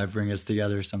vices that bring us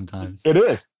together sometimes. It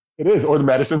is, or the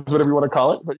medicines, whatever you want to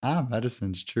call it. But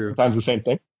medicine's true. Sometimes the same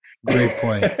thing. Great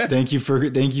point. Thank you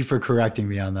for correcting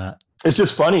me on that. It's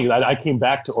just funny. I came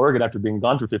back to Oregon after being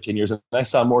gone for 15 years, and I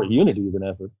saw more unity than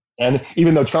ever. And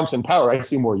even though Trump's in power, I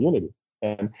see more unity.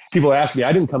 And people ask me,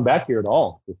 I didn't come back here at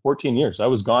all for 14 years. I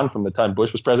was gone from the time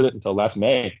Bush was president until last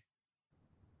May.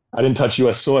 I didn't touch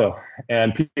U.S. soil.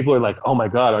 And people are like, oh my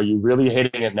God, are you really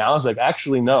hating it now? I was like,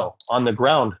 actually, no. On the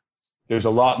ground, there's a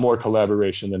lot more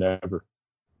collaboration than ever.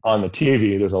 On the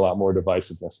TV, there's a lot more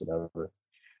divisiveness than ever.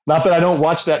 Not that I don't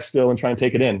watch that still and try and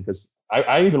take it in, because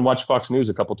I even watch Fox News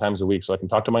a couple times a week so I can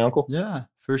talk to my uncle. Yeah,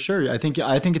 for sure. I think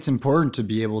it's important to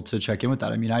be able to check in with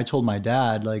that. I mean, I told my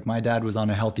dad, my dad was on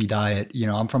a healthy diet.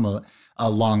 I'm from a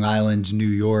Long Island, New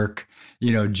York,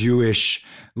 Jewish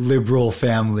liberal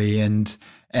family. And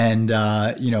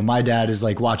my dad is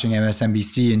like watching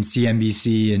MSNBC and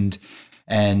CNBC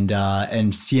and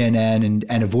CNN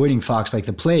and avoiding Fox like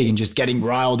the plague and just getting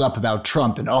riled up about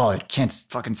Trump and, I can't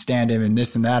fucking stand him and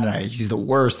this and that. And he's the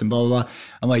worst and blah, blah, blah.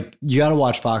 I'm like, you got to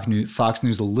watch Fox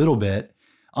News a little bit,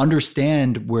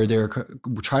 understand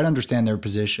try to understand their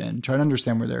position, try to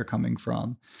understand where they're coming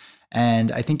from.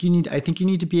 And I think you need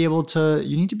to be able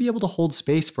to hold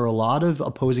space for a lot of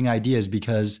opposing ideas,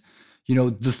 because, you know,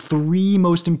 the three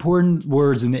most important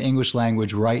words in the English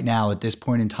language right now at this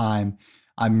point in time,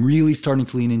 I'm really starting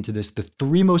to lean into this. The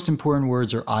three most important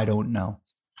words are "I don't know."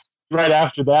 Right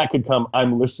after that could come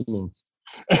 "I'm listening."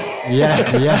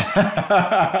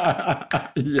 Yeah.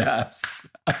 Yes.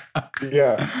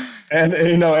 Yeah. And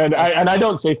you know, and I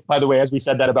don't say, by the way, as we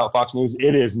said that about Fox News,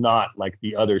 it is not like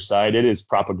the other side. It is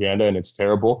propaganda and it's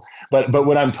terrible. But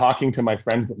when I'm talking to my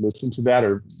friends that listen to that,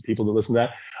 or people that listen to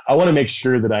that, I want to make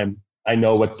sure that I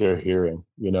know what they're hearing,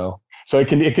 you know. So it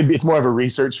could be, it's more of a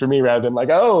research for me rather than like,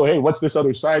 oh, hey, what's this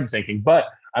other side thinking? But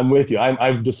I'm with you.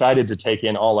 I've decided to take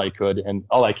in all I could and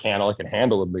all I can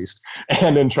handle at least,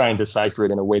 and then try and decipher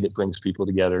it in a way that brings people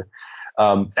together.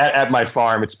 At my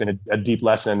farm, it's been a deep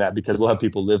lesson in that, because we'll have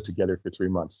people live together for 3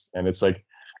 months. And it's like,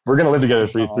 we're going to live together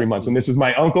for 3 months. And this is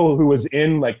my uncle who was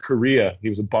in like Korea. He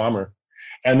was a bomber.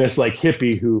 And this like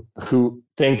hippie who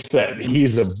thinks that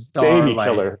he's a baby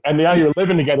killer. And now you're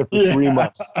living together for 3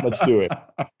 months. Let's do it.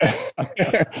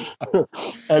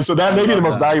 And so that may be the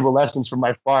most valuable lessons from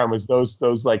my farm, is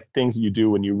those like things that you do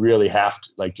when you really have to,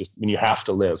 like, just when you have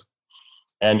to live.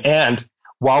 And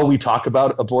while we talk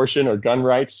about abortion or gun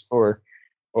rights or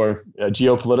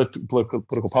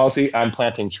geopolitical policy, I'm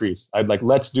planting trees. I'd like,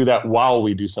 let's do that while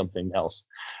we do something else.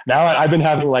 Now I've been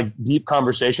having like deep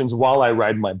conversations while I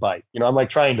ride my bike. You know, I'm like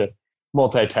trying to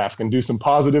multitask and do some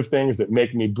positive things that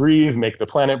make me breathe, make the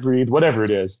planet breathe, whatever it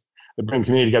is, that bring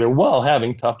community together while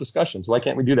having tough discussions. Why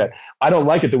can't we do that? I don't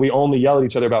like it that we only yell at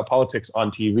each other about politics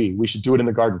on TV. We should do it in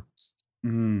the garden.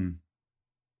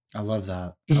 I love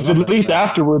that. Because at least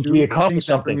afterwards we accomplish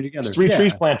something. Three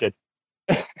trees planted.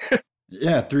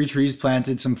 Yeah, 3 trees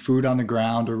planted, some food on the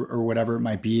ground, or whatever it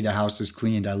might be. The house is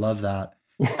cleaned. I love that.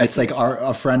 It's like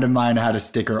a friend of mine had a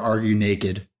sticker, "Argue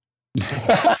naked."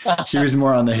 She was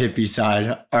more on the hippie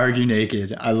side. Argue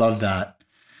naked. I love that.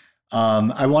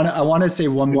 I want to say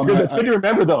one more. It's good to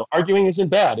remember, though. Arguing isn't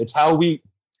bad. It's how we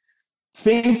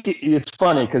think. It's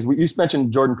funny because you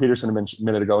mentioned Jordan Peterson a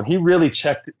minute ago, and he really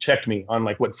checked me on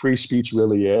like what free speech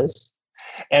really is.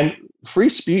 And free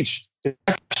speech is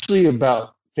actually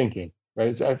about thinking.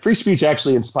 Right? Free speech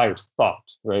actually inspires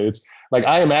thought, right? It's like,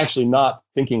 I am actually not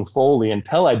thinking fully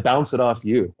until I bounce it off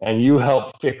you, and you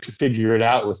help figure it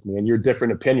out with me, and your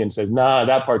different opinion says, nah,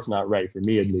 that part's not right, for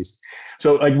me at least.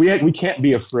 So like we can't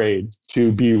be afraid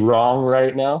to be wrong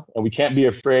right now, and we can't be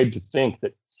afraid to think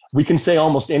that we can say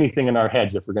almost anything in our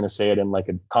heads if we're going to say it in like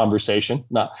a conversation.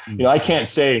 You know, I can't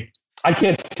say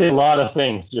a lot of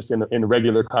things just in a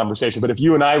regular conversation. But if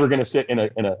you and I were going to sit in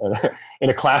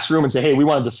a classroom and say, hey, we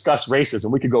want to discuss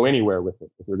racism, we could go anywhere with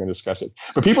it if we're going to discuss it.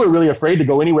 But people are really afraid to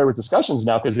go anywhere with discussions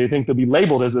now because they think they'll be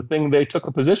labeled as the thing they took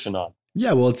a position on.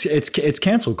 Yeah, well, it's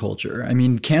cancel culture. I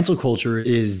mean, cancel culture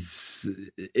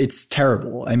it's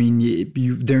terrible. I mean,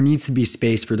 there needs to be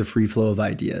space for the free flow of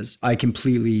ideas. I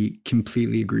completely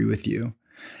agree with you.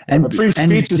 And free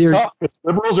speech is tough.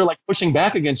 Liberals are like pushing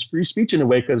back against free speech in a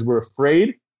way because we're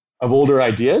afraid of older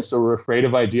ideas. So we're afraid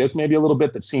of ideas maybe a little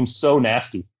bit that seem so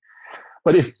nasty.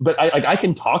 But I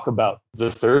can talk about the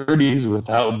 30s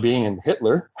without being in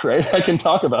Hitler, right? I can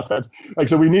talk about that. Like,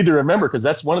 so we need to remember, because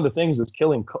that's one of the things that's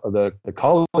killing the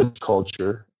college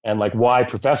culture, and like why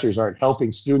professors aren't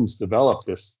helping students develop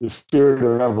this spirit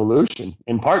of revolution,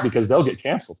 in part because they'll get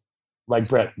canceled, like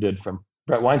Brett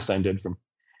Weinstein did from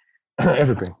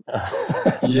everything.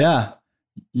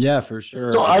 Yeah, for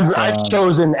sure. So I've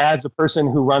chosen, as a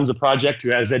person who runs a project who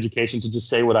has education, to just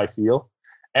say what I feel.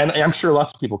 And I'm sure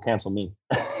lots of people cancel me.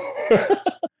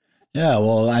 Yeah,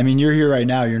 well, I mean, you're here right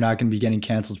now. You're not going to be getting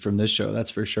canceled from this show.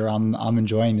 That's for sure. I'm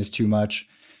enjoying this too much.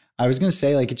 I was going to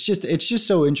say, like, it's just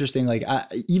so interesting. Like,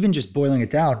 even just boiling it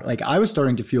down, like, I was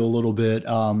starting to feel a little bit,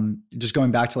 just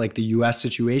going back to like the US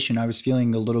situation, I was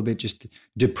feeling a little bit just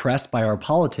depressed by our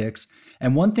politics.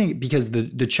 And one thing, because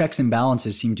the checks and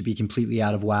balances seem to be completely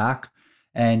out of whack.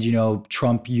 And, you know,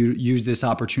 Trump used this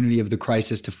opportunity of the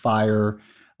crisis to fire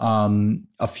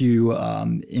a few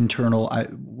internal,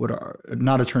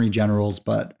 not attorney generals,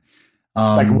 but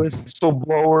like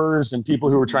whistleblowers and people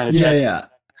who were trying to check. Yeah.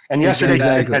 And yesterday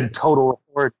he had total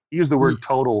authority. He used the word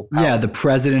total power. Yeah, the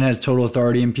president has total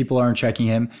authority and people aren't checking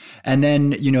him. And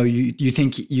then, you know, you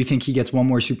think he gets one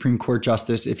more Supreme Court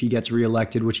justice if he gets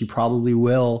reelected, which he probably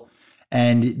will.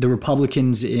 And the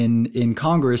Republicans in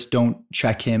Congress don't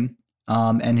check him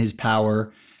and his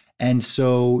power. And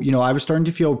so, you know, I was starting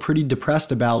to feel pretty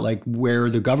depressed about like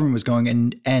where the government was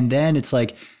going. And then it's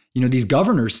like, you know, these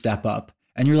governors step up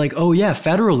and you're like, oh yeah,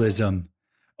 federalism.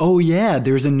 Oh yeah,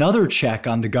 there's another check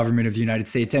on the government of the United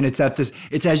States, and it's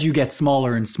as you get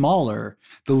smaller and smaller,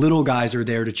 the little guys are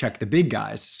there to check the big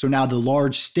guys. So now the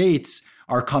large states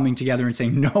are coming together and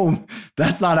saying, no,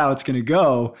 that's not how it's going to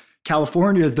go.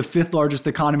 California is the 5th largest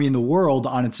economy in the world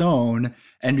on its own,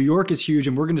 and New York is huge,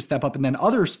 and we're going to step up. And then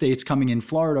other states coming in,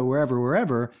 Florida,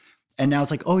 wherever. And now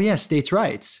it's like, oh yeah, states'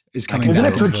 rights is coming. Isn't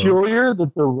it peculiar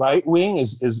that the right wing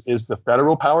is the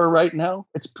federal power right now?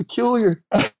 It's peculiar.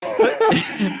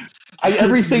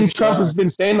 Everything Trump has been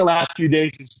saying the last few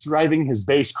days is driving his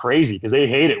base crazy because they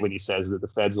hate it when he says that the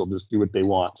feds will just do what they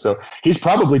want. So he's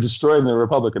probably destroying the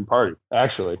Republican Party,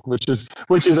 actually, which is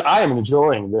I am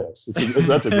enjoying this.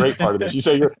 That's a great part of this. You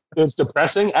say it's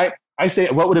depressing. I say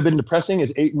what would have been depressing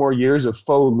is 8 more years of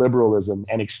faux liberalism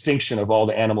and extinction of all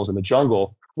the animals in the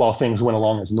jungle while things went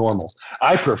along as normal.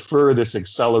 I prefer this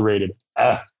accelerated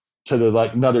to the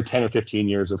another 10 or 15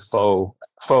 years of faux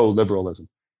liberalism.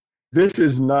 This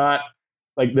is not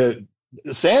like the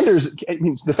Sanders. I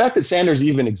mean, the fact that Sanders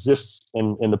even exists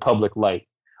in the public light,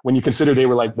 when you consider they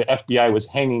were like the FBI was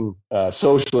hanging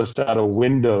socialists out of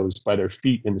windows by their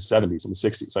feet in the 70s and the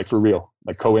 60s, like for real,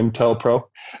 like COINTELPRO,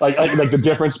 like the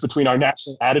difference between our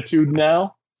national attitude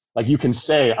now. Like you can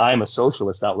say I'm a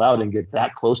socialist out loud and get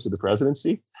that close to the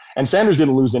presidency. And Sanders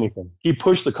didn't lose anything. He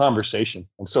pushed the conversation,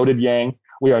 and so did Yang.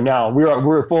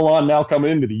 We're full on now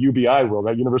coming into the UBI world,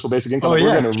 that universal basic income.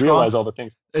 We're going to realize all the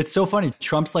things. It's so funny.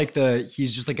 Trump's like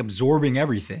he's just like absorbing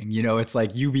everything. You know, it's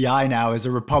like UBI now is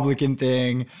a Republican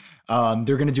thing.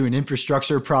 They're going to do an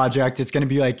infrastructure project. It's going to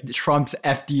be like Trump's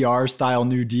FDR style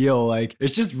New Deal. Like,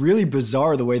 it's just really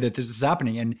bizarre the way that this is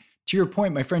happening. And to your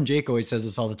point, my friend Jake always says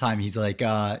this all the time. He's like,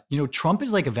 Trump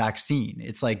is like a vaccine.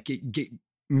 It's like,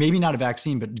 maybe not a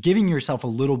vaccine, but giving yourself a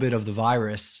little bit of the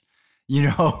virus,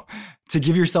 to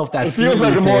give yourself that. It feels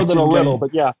like more than a little,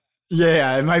 but yeah.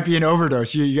 Yeah, it might be an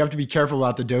overdose. You have to be careful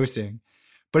about the dosing.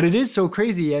 But it is so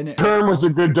crazy. And term was a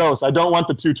good dose. I don't want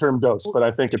the 2-term dose, but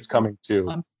I think it's coming too.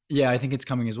 Yeah, I think it's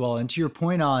coming as well. And to your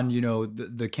point on,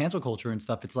 the cancel culture and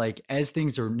stuff, it's like as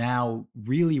things are now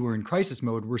really we're in crisis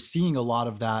mode, we're seeing a lot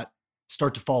of that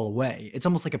start to fall away. It's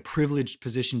almost like a privileged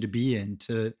position to be in,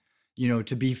 to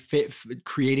be fit,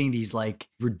 creating these like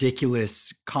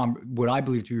ridiculous, what I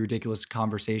believe to be ridiculous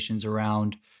conversations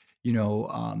around, I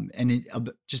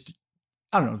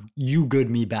don't know, you good,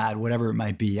 me bad, whatever it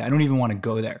might be. I don't even want to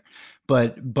go there,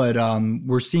 but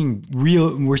we're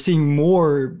seeing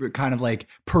more kind of like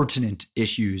pertinent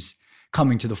issues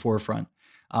coming to the forefront.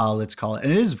 Let's call it.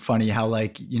 And it is funny how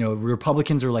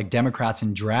Republicans are like Democrats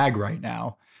in drag right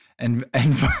now. And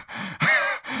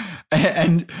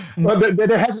well,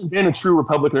 there hasn't been a true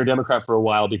Republican or Democrat for a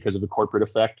while because of the corporate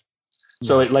effect.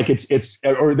 So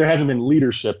there hasn't been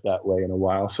leadership that way in a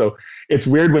while. So it's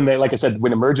weird when like I said,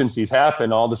 when emergencies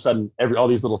happen, all of a sudden all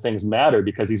these little things matter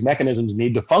because these mechanisms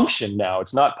need to function now.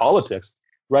 It's not politics.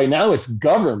 Right now it's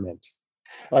government.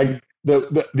 Like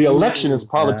the election is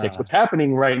politics. Yeah. What's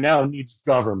happening right now needs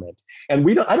government. And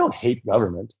I don't hate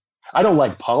government. I don't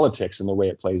like politics and the way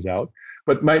it plays out.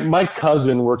 But my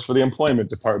cousin works for the employment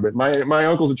department. My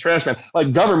uncle's a trash man.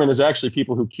 Like government is actually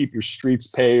people who keep your streets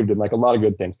paved and like a lot of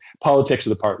good things. Politics are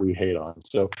the part we hate on.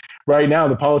 So right now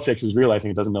the politics is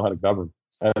realizing it doesn't know how to govern.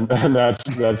 And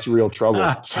that's real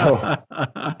trouble. So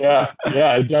yeah,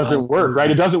 it doesn't work,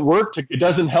 right? It doesn't work. It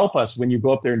doesn't help us when you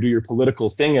go up there and do your political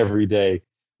thing every day,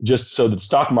 just so that the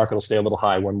stock market will stay a little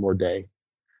high one more day.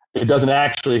 It doesn't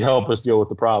actually help us deal with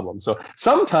the problem. So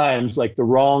sometimes like the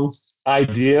wrong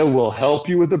idea will help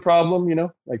you with the problem,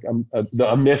 like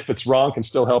a myth that's wrong can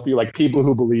still help you. Like people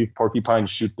who believe porcupines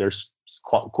shoot their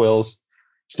quills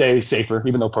stay safer,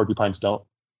 even though porcupines don't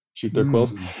shoot their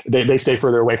quills. They stay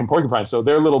further away from porcupines. So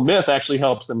their little myth actually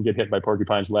helps them get hit by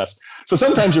porcupines less. So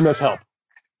sometimes your myths help.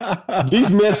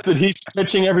 These myths that he's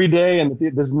pitching every day and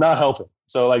this is not helping.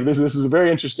 So like this is a very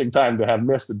interesting time to have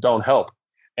myths that don't help.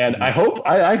 And I hope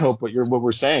what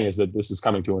we're saying is that this is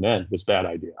coming to an end, this bad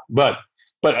idea. But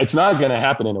it's not going to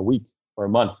happen in a week or a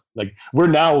month. Like we're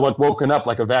now woken up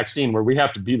like a vaccine where we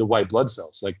have to be the white blood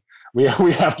cells. Like we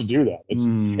have to do that.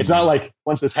 It's not like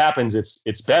once this happens,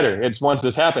 it's better. It's once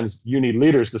this happens, you need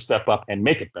leaders to step up and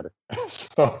make it better.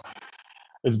 So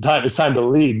it's time to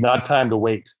lead, not time to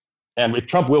wait. And if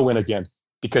Trump will win again,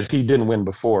 because he didn't win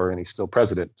before and he's still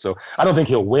president. So I don't think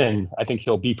he'll win. I think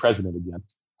he'll be president again.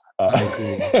 I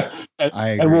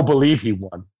agree. And we'll believe he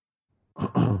won.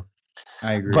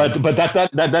 I agree. But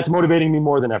that's motivating me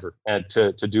more than ever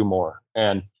to do more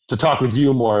and to talk with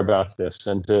you more about this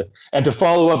and to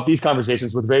follow up these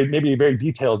conversations with maybe a very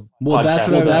detailed Well, podcast. that's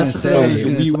what I was going to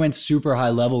say. We went super high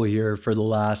level here for the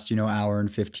last, hour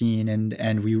and 15, and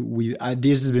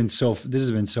this has been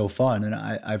so fun, and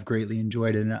I've greatly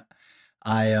enjoyed it. And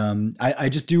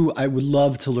I would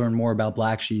love to learn more about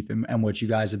Blacksheep and what you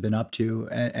guys have been up to,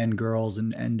 and girls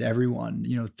and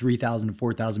everyone, 3,000 to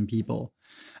 4,000 people.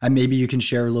 And maybe you can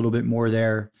share a little bit more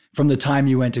there from the time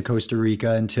you went to Costa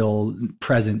Rica until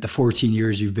present, the 14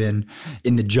 years you've been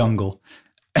in the jungle.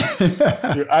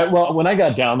 Well, when I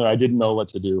got down there, I didn't know what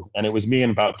to do. And it was me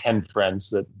and about 10 friends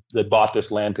that bought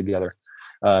this land together.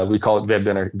 We call it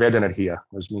verde energia,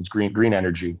 which means green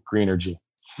energy.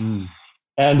 Mm.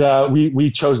 And we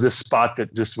chose this spot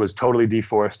that just was totally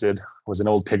deforested. It was an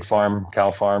old pig farm,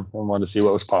 cow farm, and wanted to see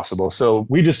what was possible. So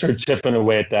we just started chipping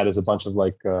away at that as a bunch of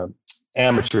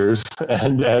amateurs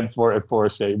and for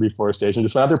reforestation.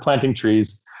 Just went out there planting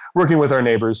trees, working with our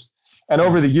neighbors. And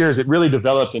over the years, it really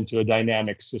developed into a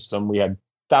dynamic system. We had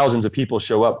thousands of people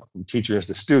show up, from teachers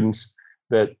to students,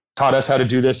 that taught us how to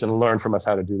do this and learned from us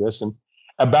how to do this. And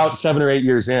about 7 or 8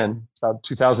 years in, about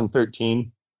 2013,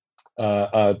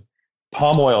 a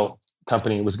palm oil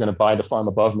company was going to buy the farm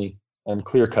above me and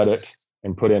clear cut it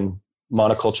and put in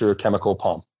monoculture chemical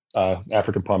palm,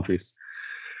 African palm trees.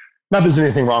 Not that there's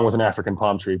anything wrong with an African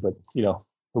palm tree, but the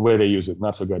way they use it,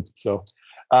 not so good. So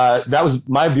that was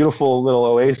my beautiful little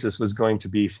oasis was going to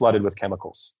be flooded with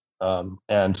chemicals.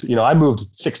 And I moved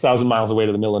 6,000 miles away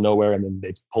to the middle of nowhere, and then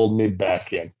they pulled me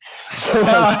back in. So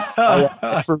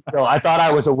I thought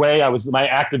I was away. My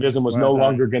activism was no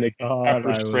longer going to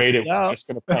pepper sprayed. It was just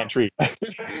going to plant trees.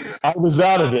 I was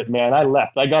out of it, man. I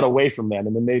left. I got away from them,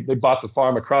 and then they bought the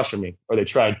farm across from me, or they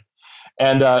tried.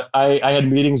 And I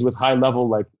had meetings with high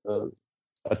level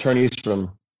attorneys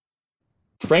from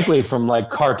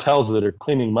cartels that are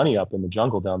cleaning money up in the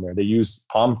jungle down there. They use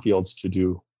palm fields to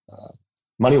do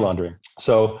money laundering.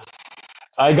 So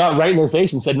I got right in their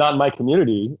face and said, not in my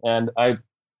community. And I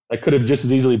could have just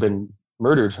as easily been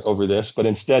murdered over this, but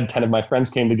instead 10 of my friends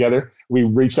came together. We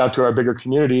reached out to our bigger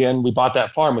community and we bought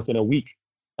that farm within a week.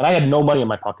 And I had no money in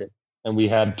my pocket. And we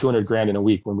had 200 grand in a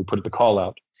week when we put the call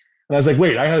out. And I was like,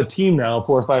 wait, I had a team now,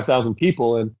 4,000 or 5,000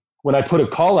 people. And when I put a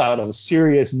call out of a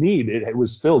serious need, it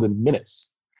was filled in minutes.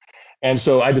 And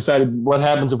so I decided, what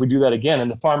happens if we do that again? And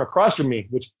the farm across from me,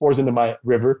 which pours into my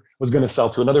river, was going to sell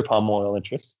to another palm oil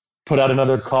interest. Put out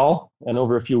another call, and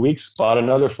over a few weeks, bought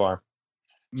another farm.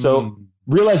 So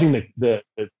realizing the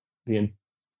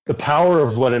power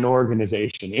of what an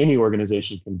organization, any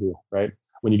organization can do, right?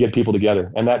 When you get people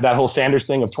together. And that whole Sanders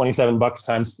thing of $27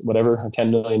 times whatever,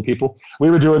 10 million people, we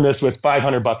were doing this with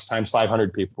 $500 times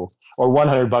 500 people, or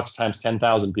 $100 times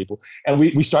 10,000 people. And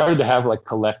we started to have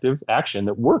collective action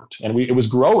that worked, and it was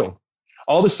growing.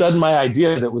 All of a sudden, my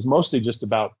idea that was mostly just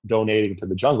about donating to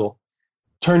the jungle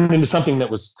turned into something that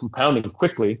was compounding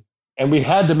quickly. And we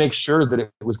had to make sure that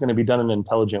it was going to be done in an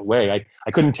intelligent way.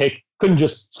 I couldn't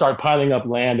just start piling up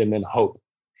land and then hope.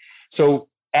 So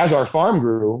as our farm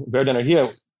grew, Verde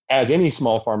Energia, as any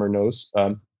small farmer knows,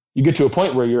 you get to a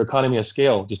point where your economy of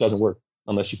scale just doesn't work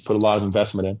unless you put a lot of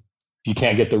investment in. If you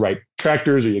can't get the right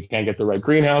tractors, or you can't get the right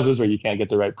greenhouses, or you can't get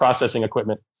the right processing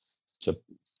equipment to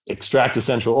extract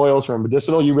essential oils from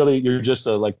medicinal, you're just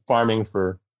farming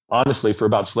for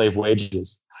about slave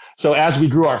wages. So as we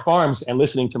grew our farms and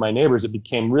listening to my neighbors, it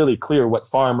became really clear what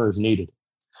farmers needed.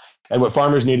 And what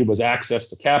farmers needed was access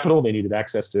to capital. They needed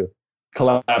access to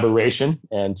collaboration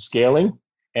and scaling,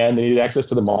 and they needed access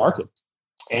to the market.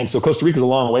 And so Costa Rica is a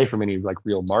long way from any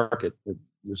real market.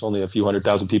 There's only a few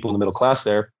 100,000 people in the middle class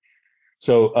there.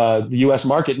 So the U.S.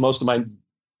 market, most of mine,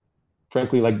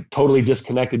 frankly, totally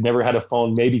disconnected, never had a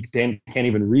phone, maybe can't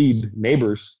even read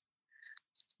neighbors.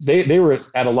 They were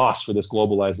at a loss for this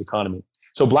globalized economy.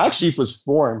 So Blacksheep was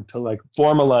formed to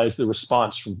formalize the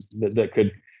response from that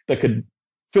could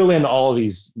fill in all of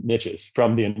these niches,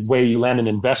 from the way you land an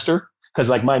investor.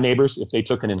 Because my neighbors, if they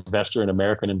took an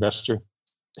American investor,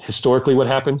 historically what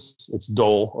happens? It's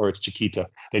Dole or it's Chiquita.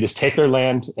 They just take their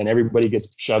land and everybody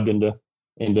gets shoved into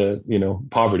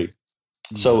poverty.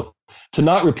 Mm-hmm. So to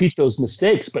not repeat those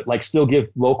mistakes, but still give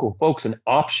local folks an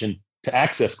option to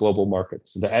access global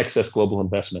markets and to access global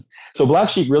investment. So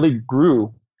Blacksheep really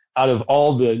grew out of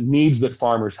all the needs that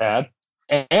farmers had,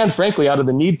 and frankly, out of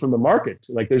the need from the market.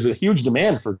 There's a huge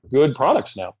demand for good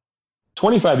products now.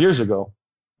 25 years ago,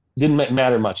 didn't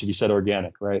matter much if you said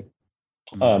organic, right?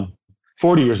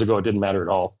 40 years ago, it didn't matter at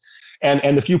all.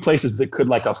 And the few places that could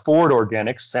afford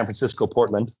organics, San Francisco,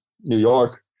 Portland, New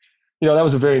York, that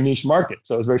was a very niche market.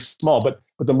 So it was very small, but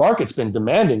the market's been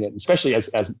demanding it, especially as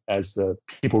the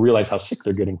people realize how sick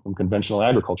they're getting from conventional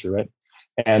agriculture, right?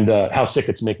 and how sick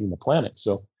it's making the planet.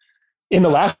 So in the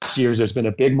last years, there's been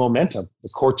a big momentum. The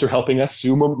courts are helping us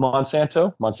sue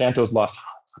Monsanto. Monsanto's lost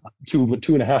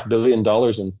 $2.5 billion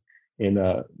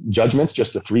in judgments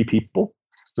just to 3 people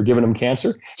for giving them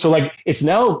cancer. So like it's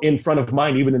now in front of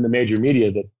mind, even in the major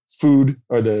media, that food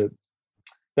or that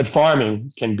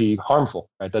farming can be harmful,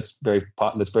 right? That's very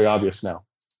obvious now,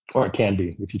 or it can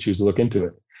be if you choose to look into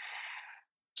it.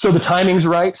 So the timing's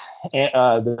right.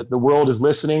 The world is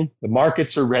listening. The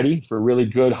markets are ready for really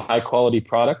good, high quality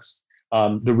products.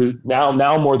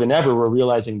 Now more than ever, we're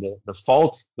realizing the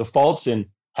faults in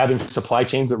having supply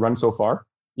chains that run so far.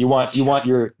 You want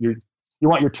your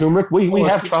turmeric. We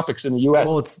have tropics in the U.S.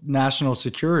 Well, it's national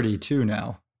security too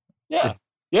now. Yeah.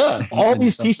 All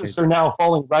these pieces are now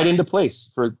falling right into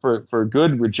place for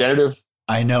good regenerative.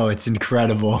 I know, it's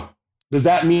incredible. Does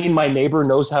that mean my neighbor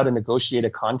knows how to negotiate a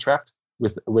contract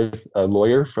with a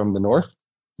lawyer from the north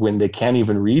when they can't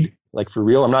even read? Like, for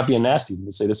real, I'm not being nasty.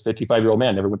 Let's say this 55-year-old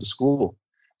man never went to school,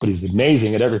 but he's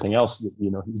amazing at everything else.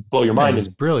 He'd blow your mind. He's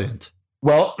brilliant.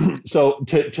 Well, so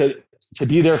to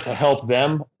be there to help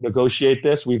them negotiate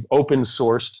this, we've open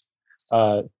sourced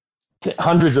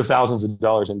hundreds of thousands of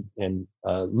dollars in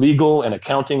legal and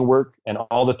accounting work and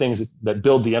all the things that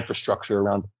build the infrastructure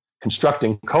around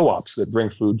constructing co-ops that bring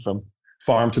food from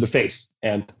farm to the face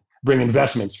and bring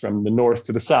investments from the north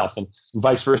to the south and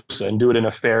vice versa, and do it in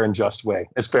a fair and just way,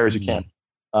 as fair as you can.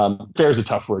 Fair is a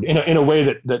tough word, in a way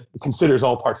that considers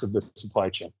all parts of the supply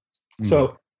chain.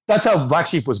 So that's how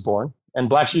Blacksheep was born. And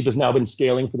Blacksheep has now been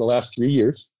scaling for the last 3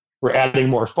 years. We're adding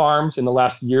more farms. In the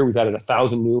last year, we've added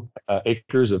 1,000 new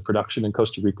acres of production in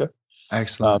Costa Rica.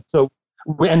 Excellent.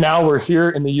 And now we're here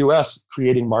in the U.S.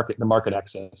 creating the market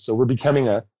access. So we're becoming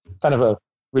a kind of a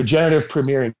regenerative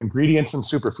premier ingredients and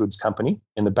superfoods company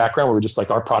in the background, where we're just like,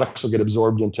 our products will get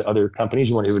absorbed into other companies.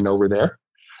 You won't even know we're there.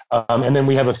 And then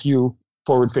we have a few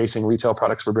forward-facing retail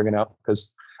products we're bringing out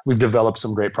because we've developed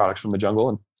some great products from the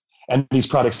jungle, and these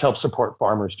products help support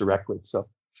farmers directly. So,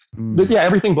 but yeah,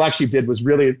 everything Blacksheep did was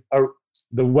really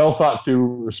the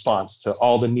well-thought-through response to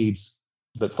all the needs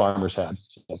that farmers had.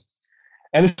 So,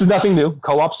 and this is nothing new.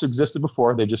 Co-ops existed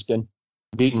before. They've just been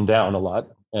beaten down a lot.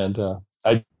 And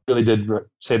I really did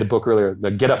say the book earlier,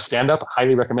 the Get Up, Stand Up. I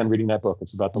highly recommend reading that book.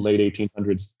 It's about the late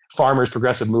 1800s farmers'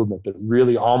 progressive movement that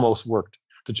really almost worked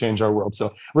to change our world.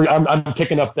 So I'm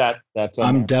picking up that.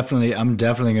 I'm definitely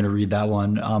going to read that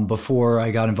one. Before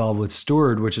I got involved with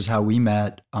Steward, which is how we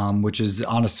met, which is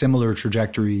on a similar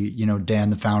trajectory. Dan,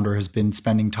 the founder, has been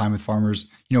spending time with farmers,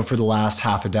 for the last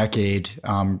half a decade.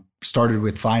 Started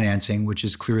with financing, which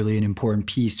is clearly an important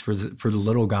piece for the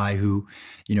little guy who,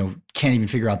 can't even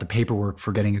figure out the paperwork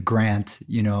for getting a grant,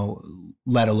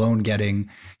 let alone getting,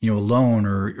 a loan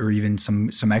or even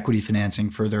some equity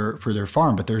financing for their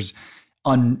farm. But there's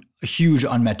a huge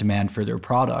unmet demand for their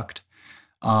product.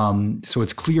 So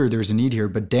it's clear there's a need here.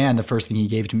 But Dan, the first thing he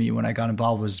gave to me when I got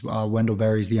involved was Wendell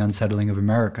Berry's The Unsettling of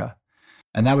America.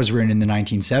 And that was written in the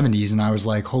 1970s. And I was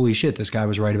like, holy shit, this guy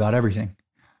was right about everything.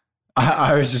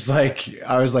 I was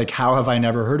like, how have I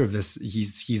never heard of this?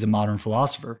 He's a modern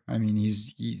philosopher. I mean,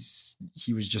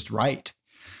 he was just right.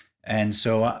 And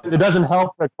so it doesn't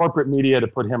help the corporate media to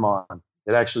put him on.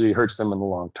 It actually hurts them in the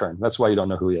long term. That's why you don't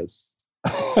know who he is.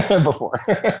 Before.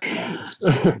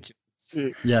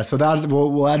 Yeah, so that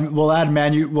we'll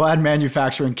add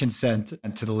manufacturing consent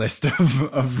to the list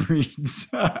of reads.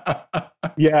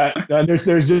 Yeah,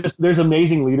 there's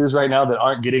amazing leaders right now that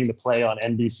aren't getting the play on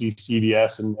NBC,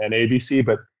 CBS, and ABC,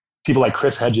 but people like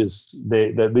Chris Hedges,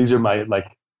 these are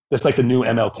that's like the new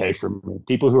MLK for me.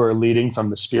 People who are leading from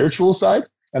the spiritual side,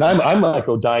 and I'm like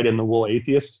a dyed-in-the-wool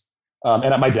atheist,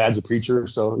 and my dad's a preacher,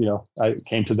 so I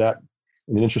came to that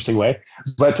in an interesting way.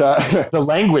 But the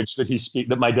language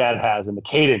that my dad has, and the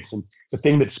cadence and the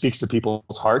thing that speaks to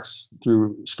people's hearts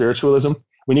through spiritualism,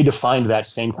 we need to find that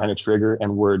same kind of trigger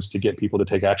and words to get people to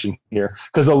take action here.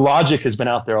 Because the logic has been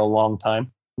out there a long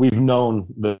time. We've known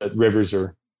that rivers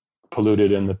are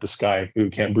polluted and that the sky, we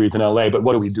can't breathe in LA, but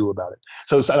what do we do about it?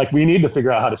 So it's like we need to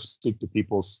figure out how to speak to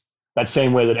people's, that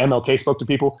same way that MLK spoke to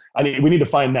people. We need to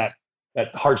find that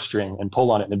heartstring and pull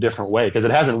on it in a different way, because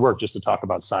it hasn't worked just to talk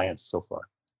about science so far.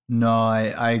 No,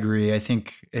 I agree. I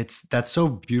think that's so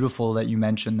beautiful that you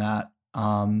mentioned that.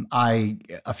 I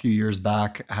a few years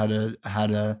back had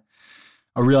a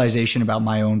realization about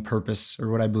my own purpose, or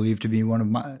what I believe to be one of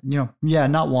my,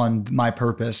 my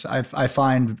purpose. I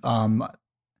find I'm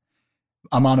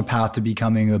on a path to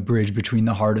becoming a bridge between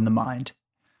the heart and the mind,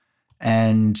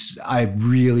 and I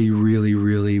really, really,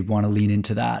 really want to lean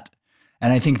into that.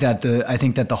 And I think that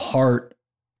the heart,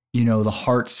 the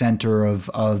heart center of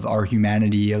our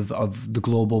humanity, of the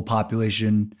global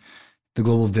population, the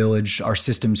global village, our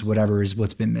systems, whatever is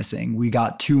what's been missing. We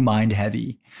got too mind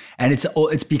heavy, and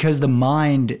it's because the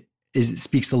mind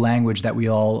speaks the language that we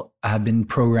all have been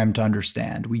programmed to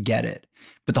understand. We get it,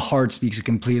 but the heart speaks a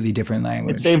completely different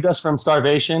language. It saved us from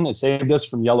starvation. It saved us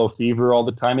from yellow fever all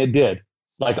the time. It did.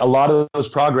 Like a lot of those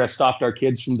progress stopped our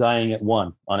kids from dying at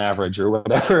 1 on average or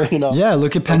whatever, you know? Yeah.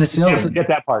 Look at penicillin. Can't forget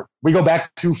that part. We go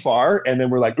back too far and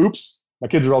then we're like, oops, my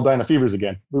kids are all dying of fevers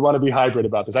again. We want to be hybrid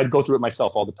about this. I'd go through it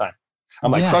myself all the time.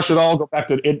 I'm like, crush it all, go back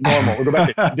to it normal. Or go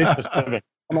back to indigenous living.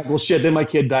 I'm like, well, shit, then my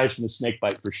kid dies from a snake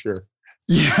bite for sure.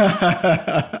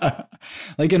 Yeah.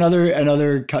 Like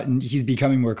another cut, he's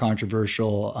becoming more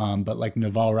controversial. But like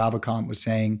Naval Ravikant was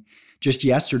saying just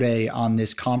yesterday on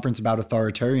this conference about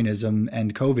authoritarianism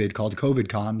and COVID called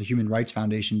COVIDCon, the Human Rights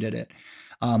Foundation did it.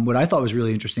 What I thought was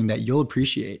really interesting that you'll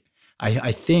appreciate,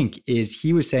 I think, is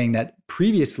he was saying that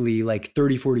previously, like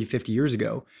 30, 40, 50 years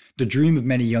ago, the dream of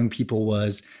many young people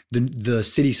was the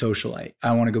city socialite.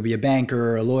 I want to go be a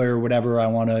banker or a lawyer or whatever. I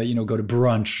want to, go to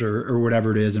brunch or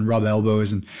whatever it is and rub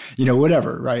elbows and,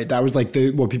 whatever, right? That was like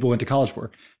what people went to college for.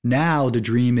 Now the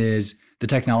dream is the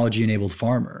technology-enabled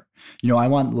farmer. I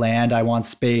want land, I want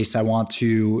space, I want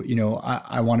to,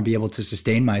 I want to be able to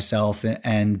sustain myself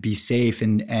and be safe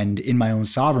and in my own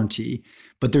sovereignty.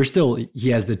 But he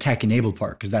has the tech-enabled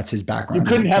part because that's his background. You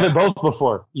couldn't have it both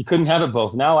before. You couldn't have it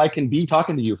both. Now I can be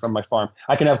talking to you from my farm.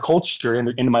 I can have culture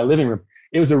in my living room.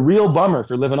 It was a real bummer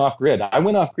for living off grid. I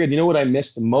went off grid. You know what I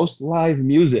missed the most? Live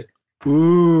music.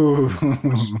 Ooh,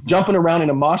 jumping around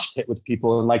in a mosh pit with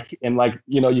people and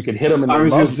you could hit them. I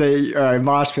was going to say, all right,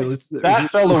 mosh pit. That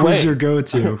fell away. Who's your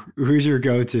go-to? Who's your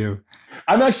go-to?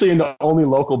 I'm actually into only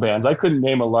local bands. I couldn't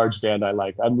name a large band I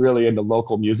like. I'm really into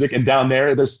local music. And down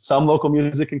there's some local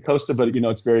music in Costa, but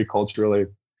it's very culturally.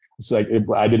 It's like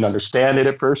I didn't understand it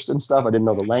at first and stuff. I didn't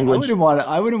know the language.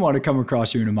 I wouldn't want to come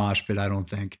across you in a mosh pit. I don't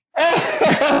think.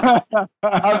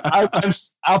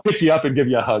 I'll pick you up and give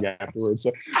you a hug afterwards.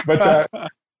 So, but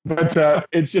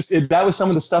it's just that was some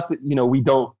of the stuff that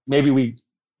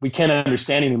we can't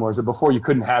understand anymore. Is that before you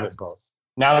couldn't have it both.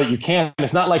 Now that you can,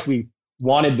 it's not like we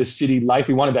wanted the city life.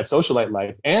 We wanted that socialite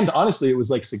life. And honestly, it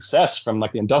was like success from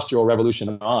like the Industrial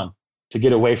Revolution on to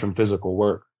get away from physical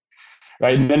work.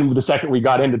 Right. And then the second we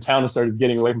got into town and started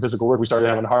getting away from physical work, we started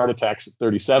having heart attacks at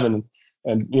 37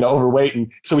 and overweight.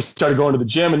 And so we started going to the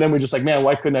gym and then we're just like, man,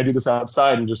 why couldn't I do this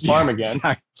outside and just farm again?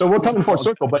 Exactly. So we're coming full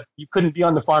circle, but you couldn't be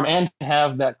on the farm and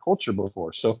have that culture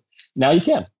before. So now you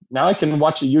can. Now I can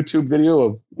watch a YouTube video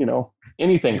of,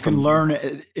 anything. You can learn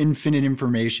infinite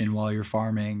information while you're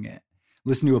farming.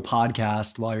 Listen to a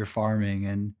podcast while you're farming.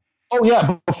 And oh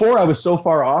yeah, before I was so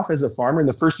far off as a farmer in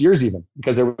the first years, even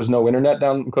because there was no internet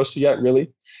down in Costa yet,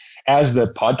 really. As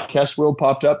the podcast world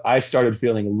popped up, I started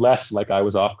feeling less like I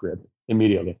was off grid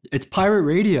immediately. It's pirate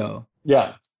radio.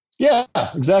 Yeah,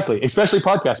 exactly. Especially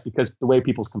podcasts, because the way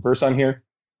people converse on here,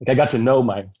 like I got to know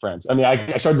my friends. I mean,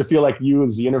 I started to feel like you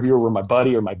as the interviewer were my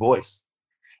buddy or my voice.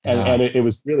 And it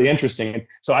was really interesting. And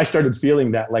so I started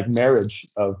feeling that like marriage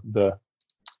of the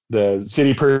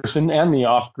city person and the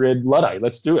off-grid Luddite.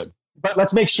 Let's do it. But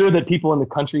let's make sure that people in the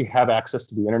country have access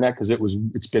to the internet, because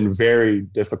it's been very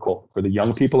difficult for the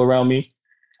young people around me.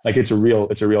 Like it's a real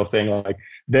thing. Like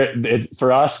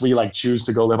for us, we like choose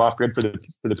to go live off-grid. For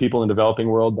the people in the developing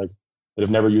world, like that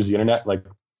have never used the internet, like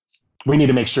we need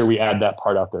to make sure we add that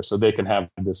part out there so they can have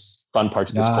this fun part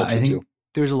to this culture I think too.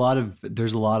 There's a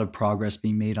lot of progress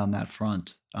being made on that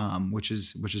front, which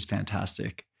is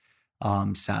fantastic.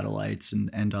 Satellites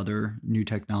and other new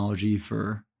technology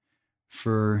for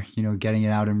getting it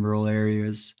out in rural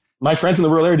areas. My friends in the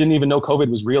rural area didn't even know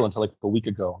COVID was real until like a week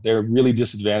ago. They're really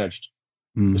disadvantaged,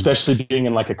 especially being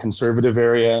in like a conservative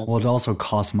area. Well, it also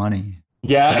costs money.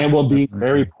 Yeah, and will be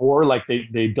very poor. Like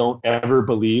they don't ever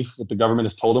believe what the government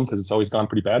has told them because it's always gone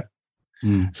pretty bad.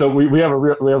 So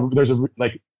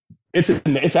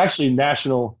it's actually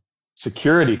national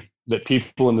security that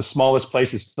people in the smallest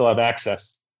places still have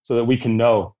access, so that we can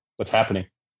know what's happening.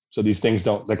 So these things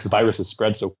don't, like, the viruses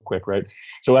spread so quick, right?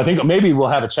 So I think maybe we'll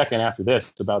have a check-in after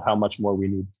this about how much more we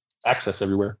need access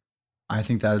everywhere. I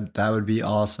think that would be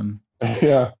awesome.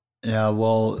 Yeah. Yeah.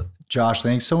 Well, Josh,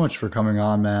 thanks so much for coming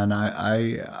on, man.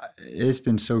 It's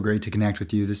been so great to connect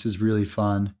with you. This is really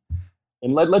fun.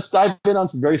 And let's dive in on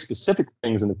some very specific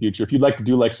things in the future. If you'd like to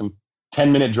do like some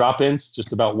 10-minute drop-ins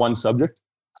just about one subject,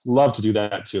 love to do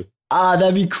that too.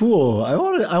 That'd be cool. I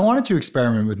wanted to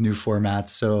experiment with new formats.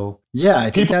 So yeah, I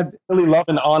think people really love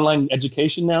an online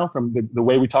education now, from the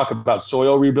way we talk about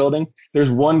soil rebuilding. There's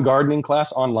one gardening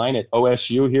class online at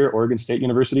OSU here, Oregon State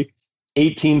University.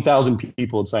 18,000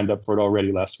 people had signed up for it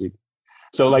already last week.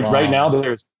 So like Right now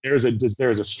there's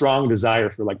a strong desire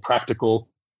for like practical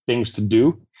things to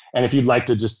do. And if you'd like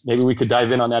to just, maybe we could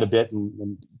dive in on that a bit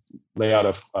and lay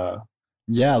out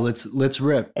yeah, let's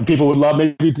rip. And people would love,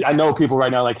 maybe I know people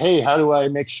right now like, hey, how do I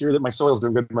make sure that my soil's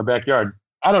doing good in my backyard?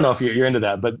 I don't know if you're into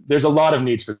that, but there's a lot of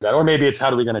needs for that. Or maybe it's how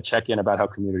are we going to check in about how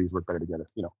communities work better together?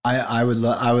 I would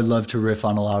love to riff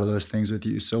on a lot of those things with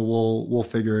you. So we'll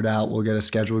figure it out. We'll get a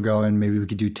schedule going. Maybe we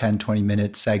could do 10,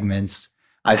 20-minute segments.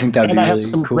 I think that'd be really cool. And I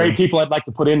have some great people I'd like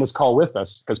to put in this call with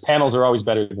us, because panels are always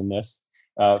better than this.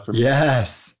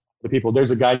 Yes. The people,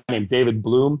 there's a guy named David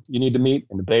Bloom you need to meet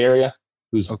in the Bay Area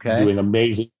who's doing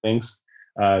amazing things.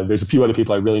 There's a few other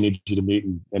people I really need you to meet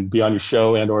and be on your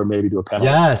show and or maybe do a panel.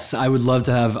 Yes, I would love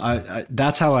to have.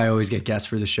 That's how I always get guests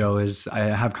for the show. Is I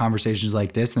have conversations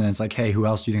like this, and then it's like, hey, who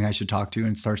else do you think I should talk to?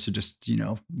 And it starts to just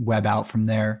web out from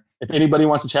there. If anybody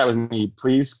wants to chat with me,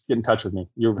 please get in touch with me.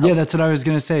 Yeah, that's what I was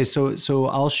gonna say. So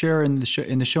I'll share in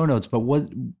the show notes. But what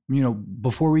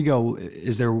before we go,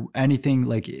 is there anything,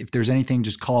 like if there's anything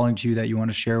just calling to you that you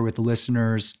want to share with the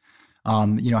listeners?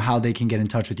 How they can get in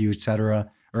touch with you,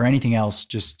 etc. Or anything else,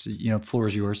 just, floor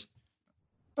is yours.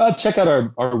 Check out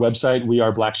our website,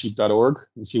 weareblacksheep.org,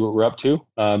 and see what we're up to.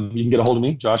 You can get a hold of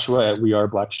me, Joshua, at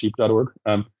weareblacksheep.org.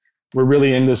 We're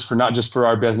really in this for not just for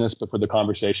our business, but for the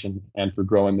conversation and for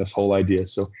growing this whole idea.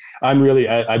 So I've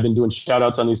been doing shout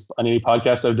outs on any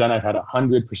podcast I've done. I've had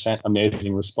 100%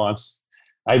 amazing response.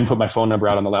 I even put my phone number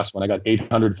out on the last one. I got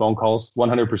 800 phone calls,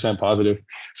 100% positive.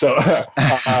 So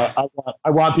I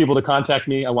want people to contact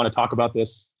me. I want to talk about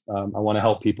this. I want to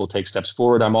help people take steps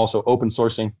forward. I'm also open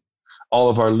sourcing all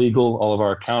of our legal, all of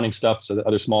our accounting stuff so that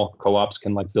other small co-ops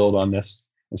can build on this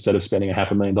instead of spending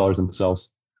 $500,000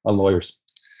 themselves on lawyers.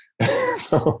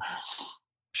 So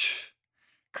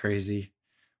crazy.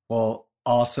 Well,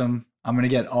 awesome. I'm going to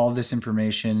get all this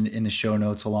information in the show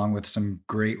notes along with some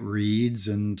great reads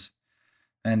and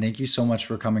thank you so much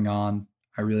for coming on.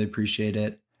 I really appreciate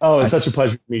it. Oh, it's such a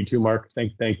pleasure for me too, Mark.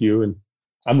 Thank you. And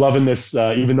I'm loving this,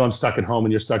 even though I'm stuck at home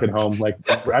and you're stuck at home.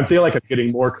 I feel like I'm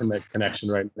getting more connection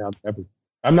right now than ever.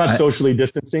 I'm not socially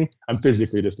distancing. I'm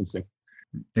physically distancing.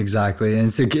 Exactly. And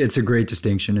it's a great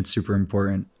distinction. It's super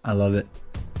important. I love it.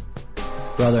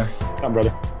 Brother. Come,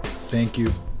 brother. Thank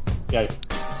you. Yeah.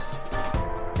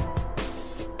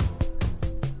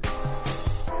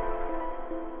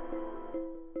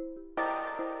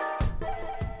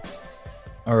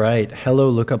 All right. Hello,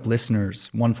 Lookup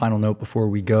listeners. One final note before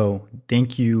we go.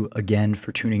 Thank you again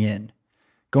for tuning in.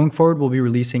 Going forward, we'll be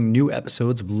releasing new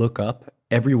episodes of Lookup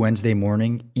every Wednesday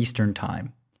morning, Eastern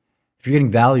Time. If you're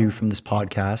getting value from this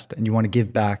podcast and you want to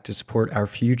give back to support our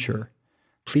future,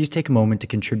 please take a moment to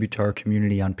contribute to our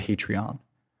community on Patreon.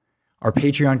 Our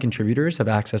Patreon contributors have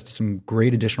access to some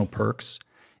great additional perks,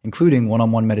 including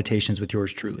one-on-one meditations with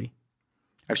yours truly.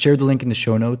 I've shared the link in the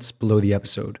show notes below the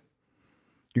episode.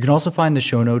 You can also find the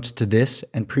show notes to this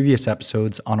and previous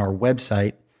episodes on our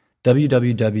website,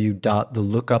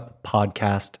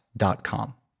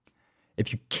 www.thelookuppodcast.com.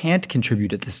 If you can't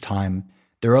contribute at this time,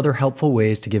 there are other helpful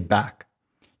ways to give back.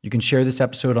 You can share this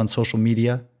episode on social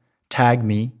media, tag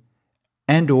me,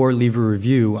 and or leave a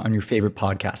review on your favorite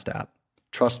podcast app.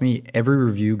 Trust me, every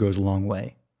review goes a long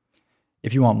way.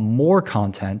 If you want more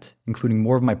content, including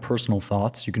more of my personal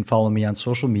thoughts, you can follow me on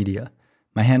social media.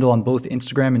 My handle on both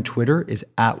Instagram and Twitter is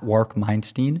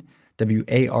 @WarkMeinstein,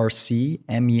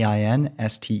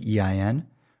 WarkMeinstein,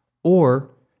 or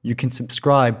you can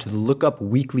subscribe to the Lookup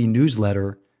Weekly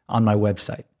newsletter on my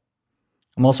website.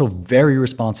 I'm also very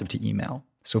responsive to email,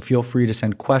 so feel free to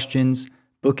send questions,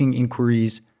 booking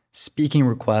inquiries, speaking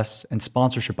requests, and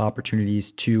sponsorship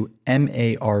opportunities to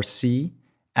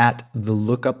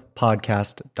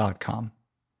marc@thelookuppodcast.com.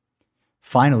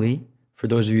 Finally, for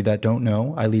those of you that don't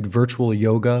know, I lead virtual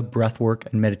yoga, breathwork,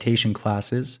 and meditation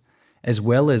classes, as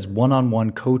well as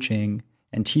one-on-one coaching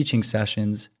and teaching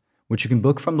sessions, which you can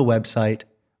book from the website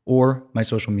or my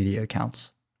social media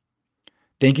accounts.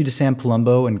 Thank you to Sam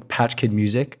Palumbo and Patch Kid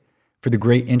Music for the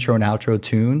great intro and outro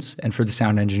tunes and for the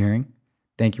sound engineering.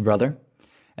 Thank you, brother.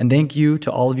 And thank you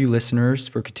to all of you listeners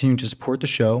for continuing to support the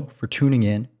show, for tuning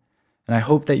in, and I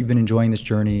hope that you've been enjoying this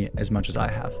journey as much as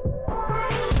I have.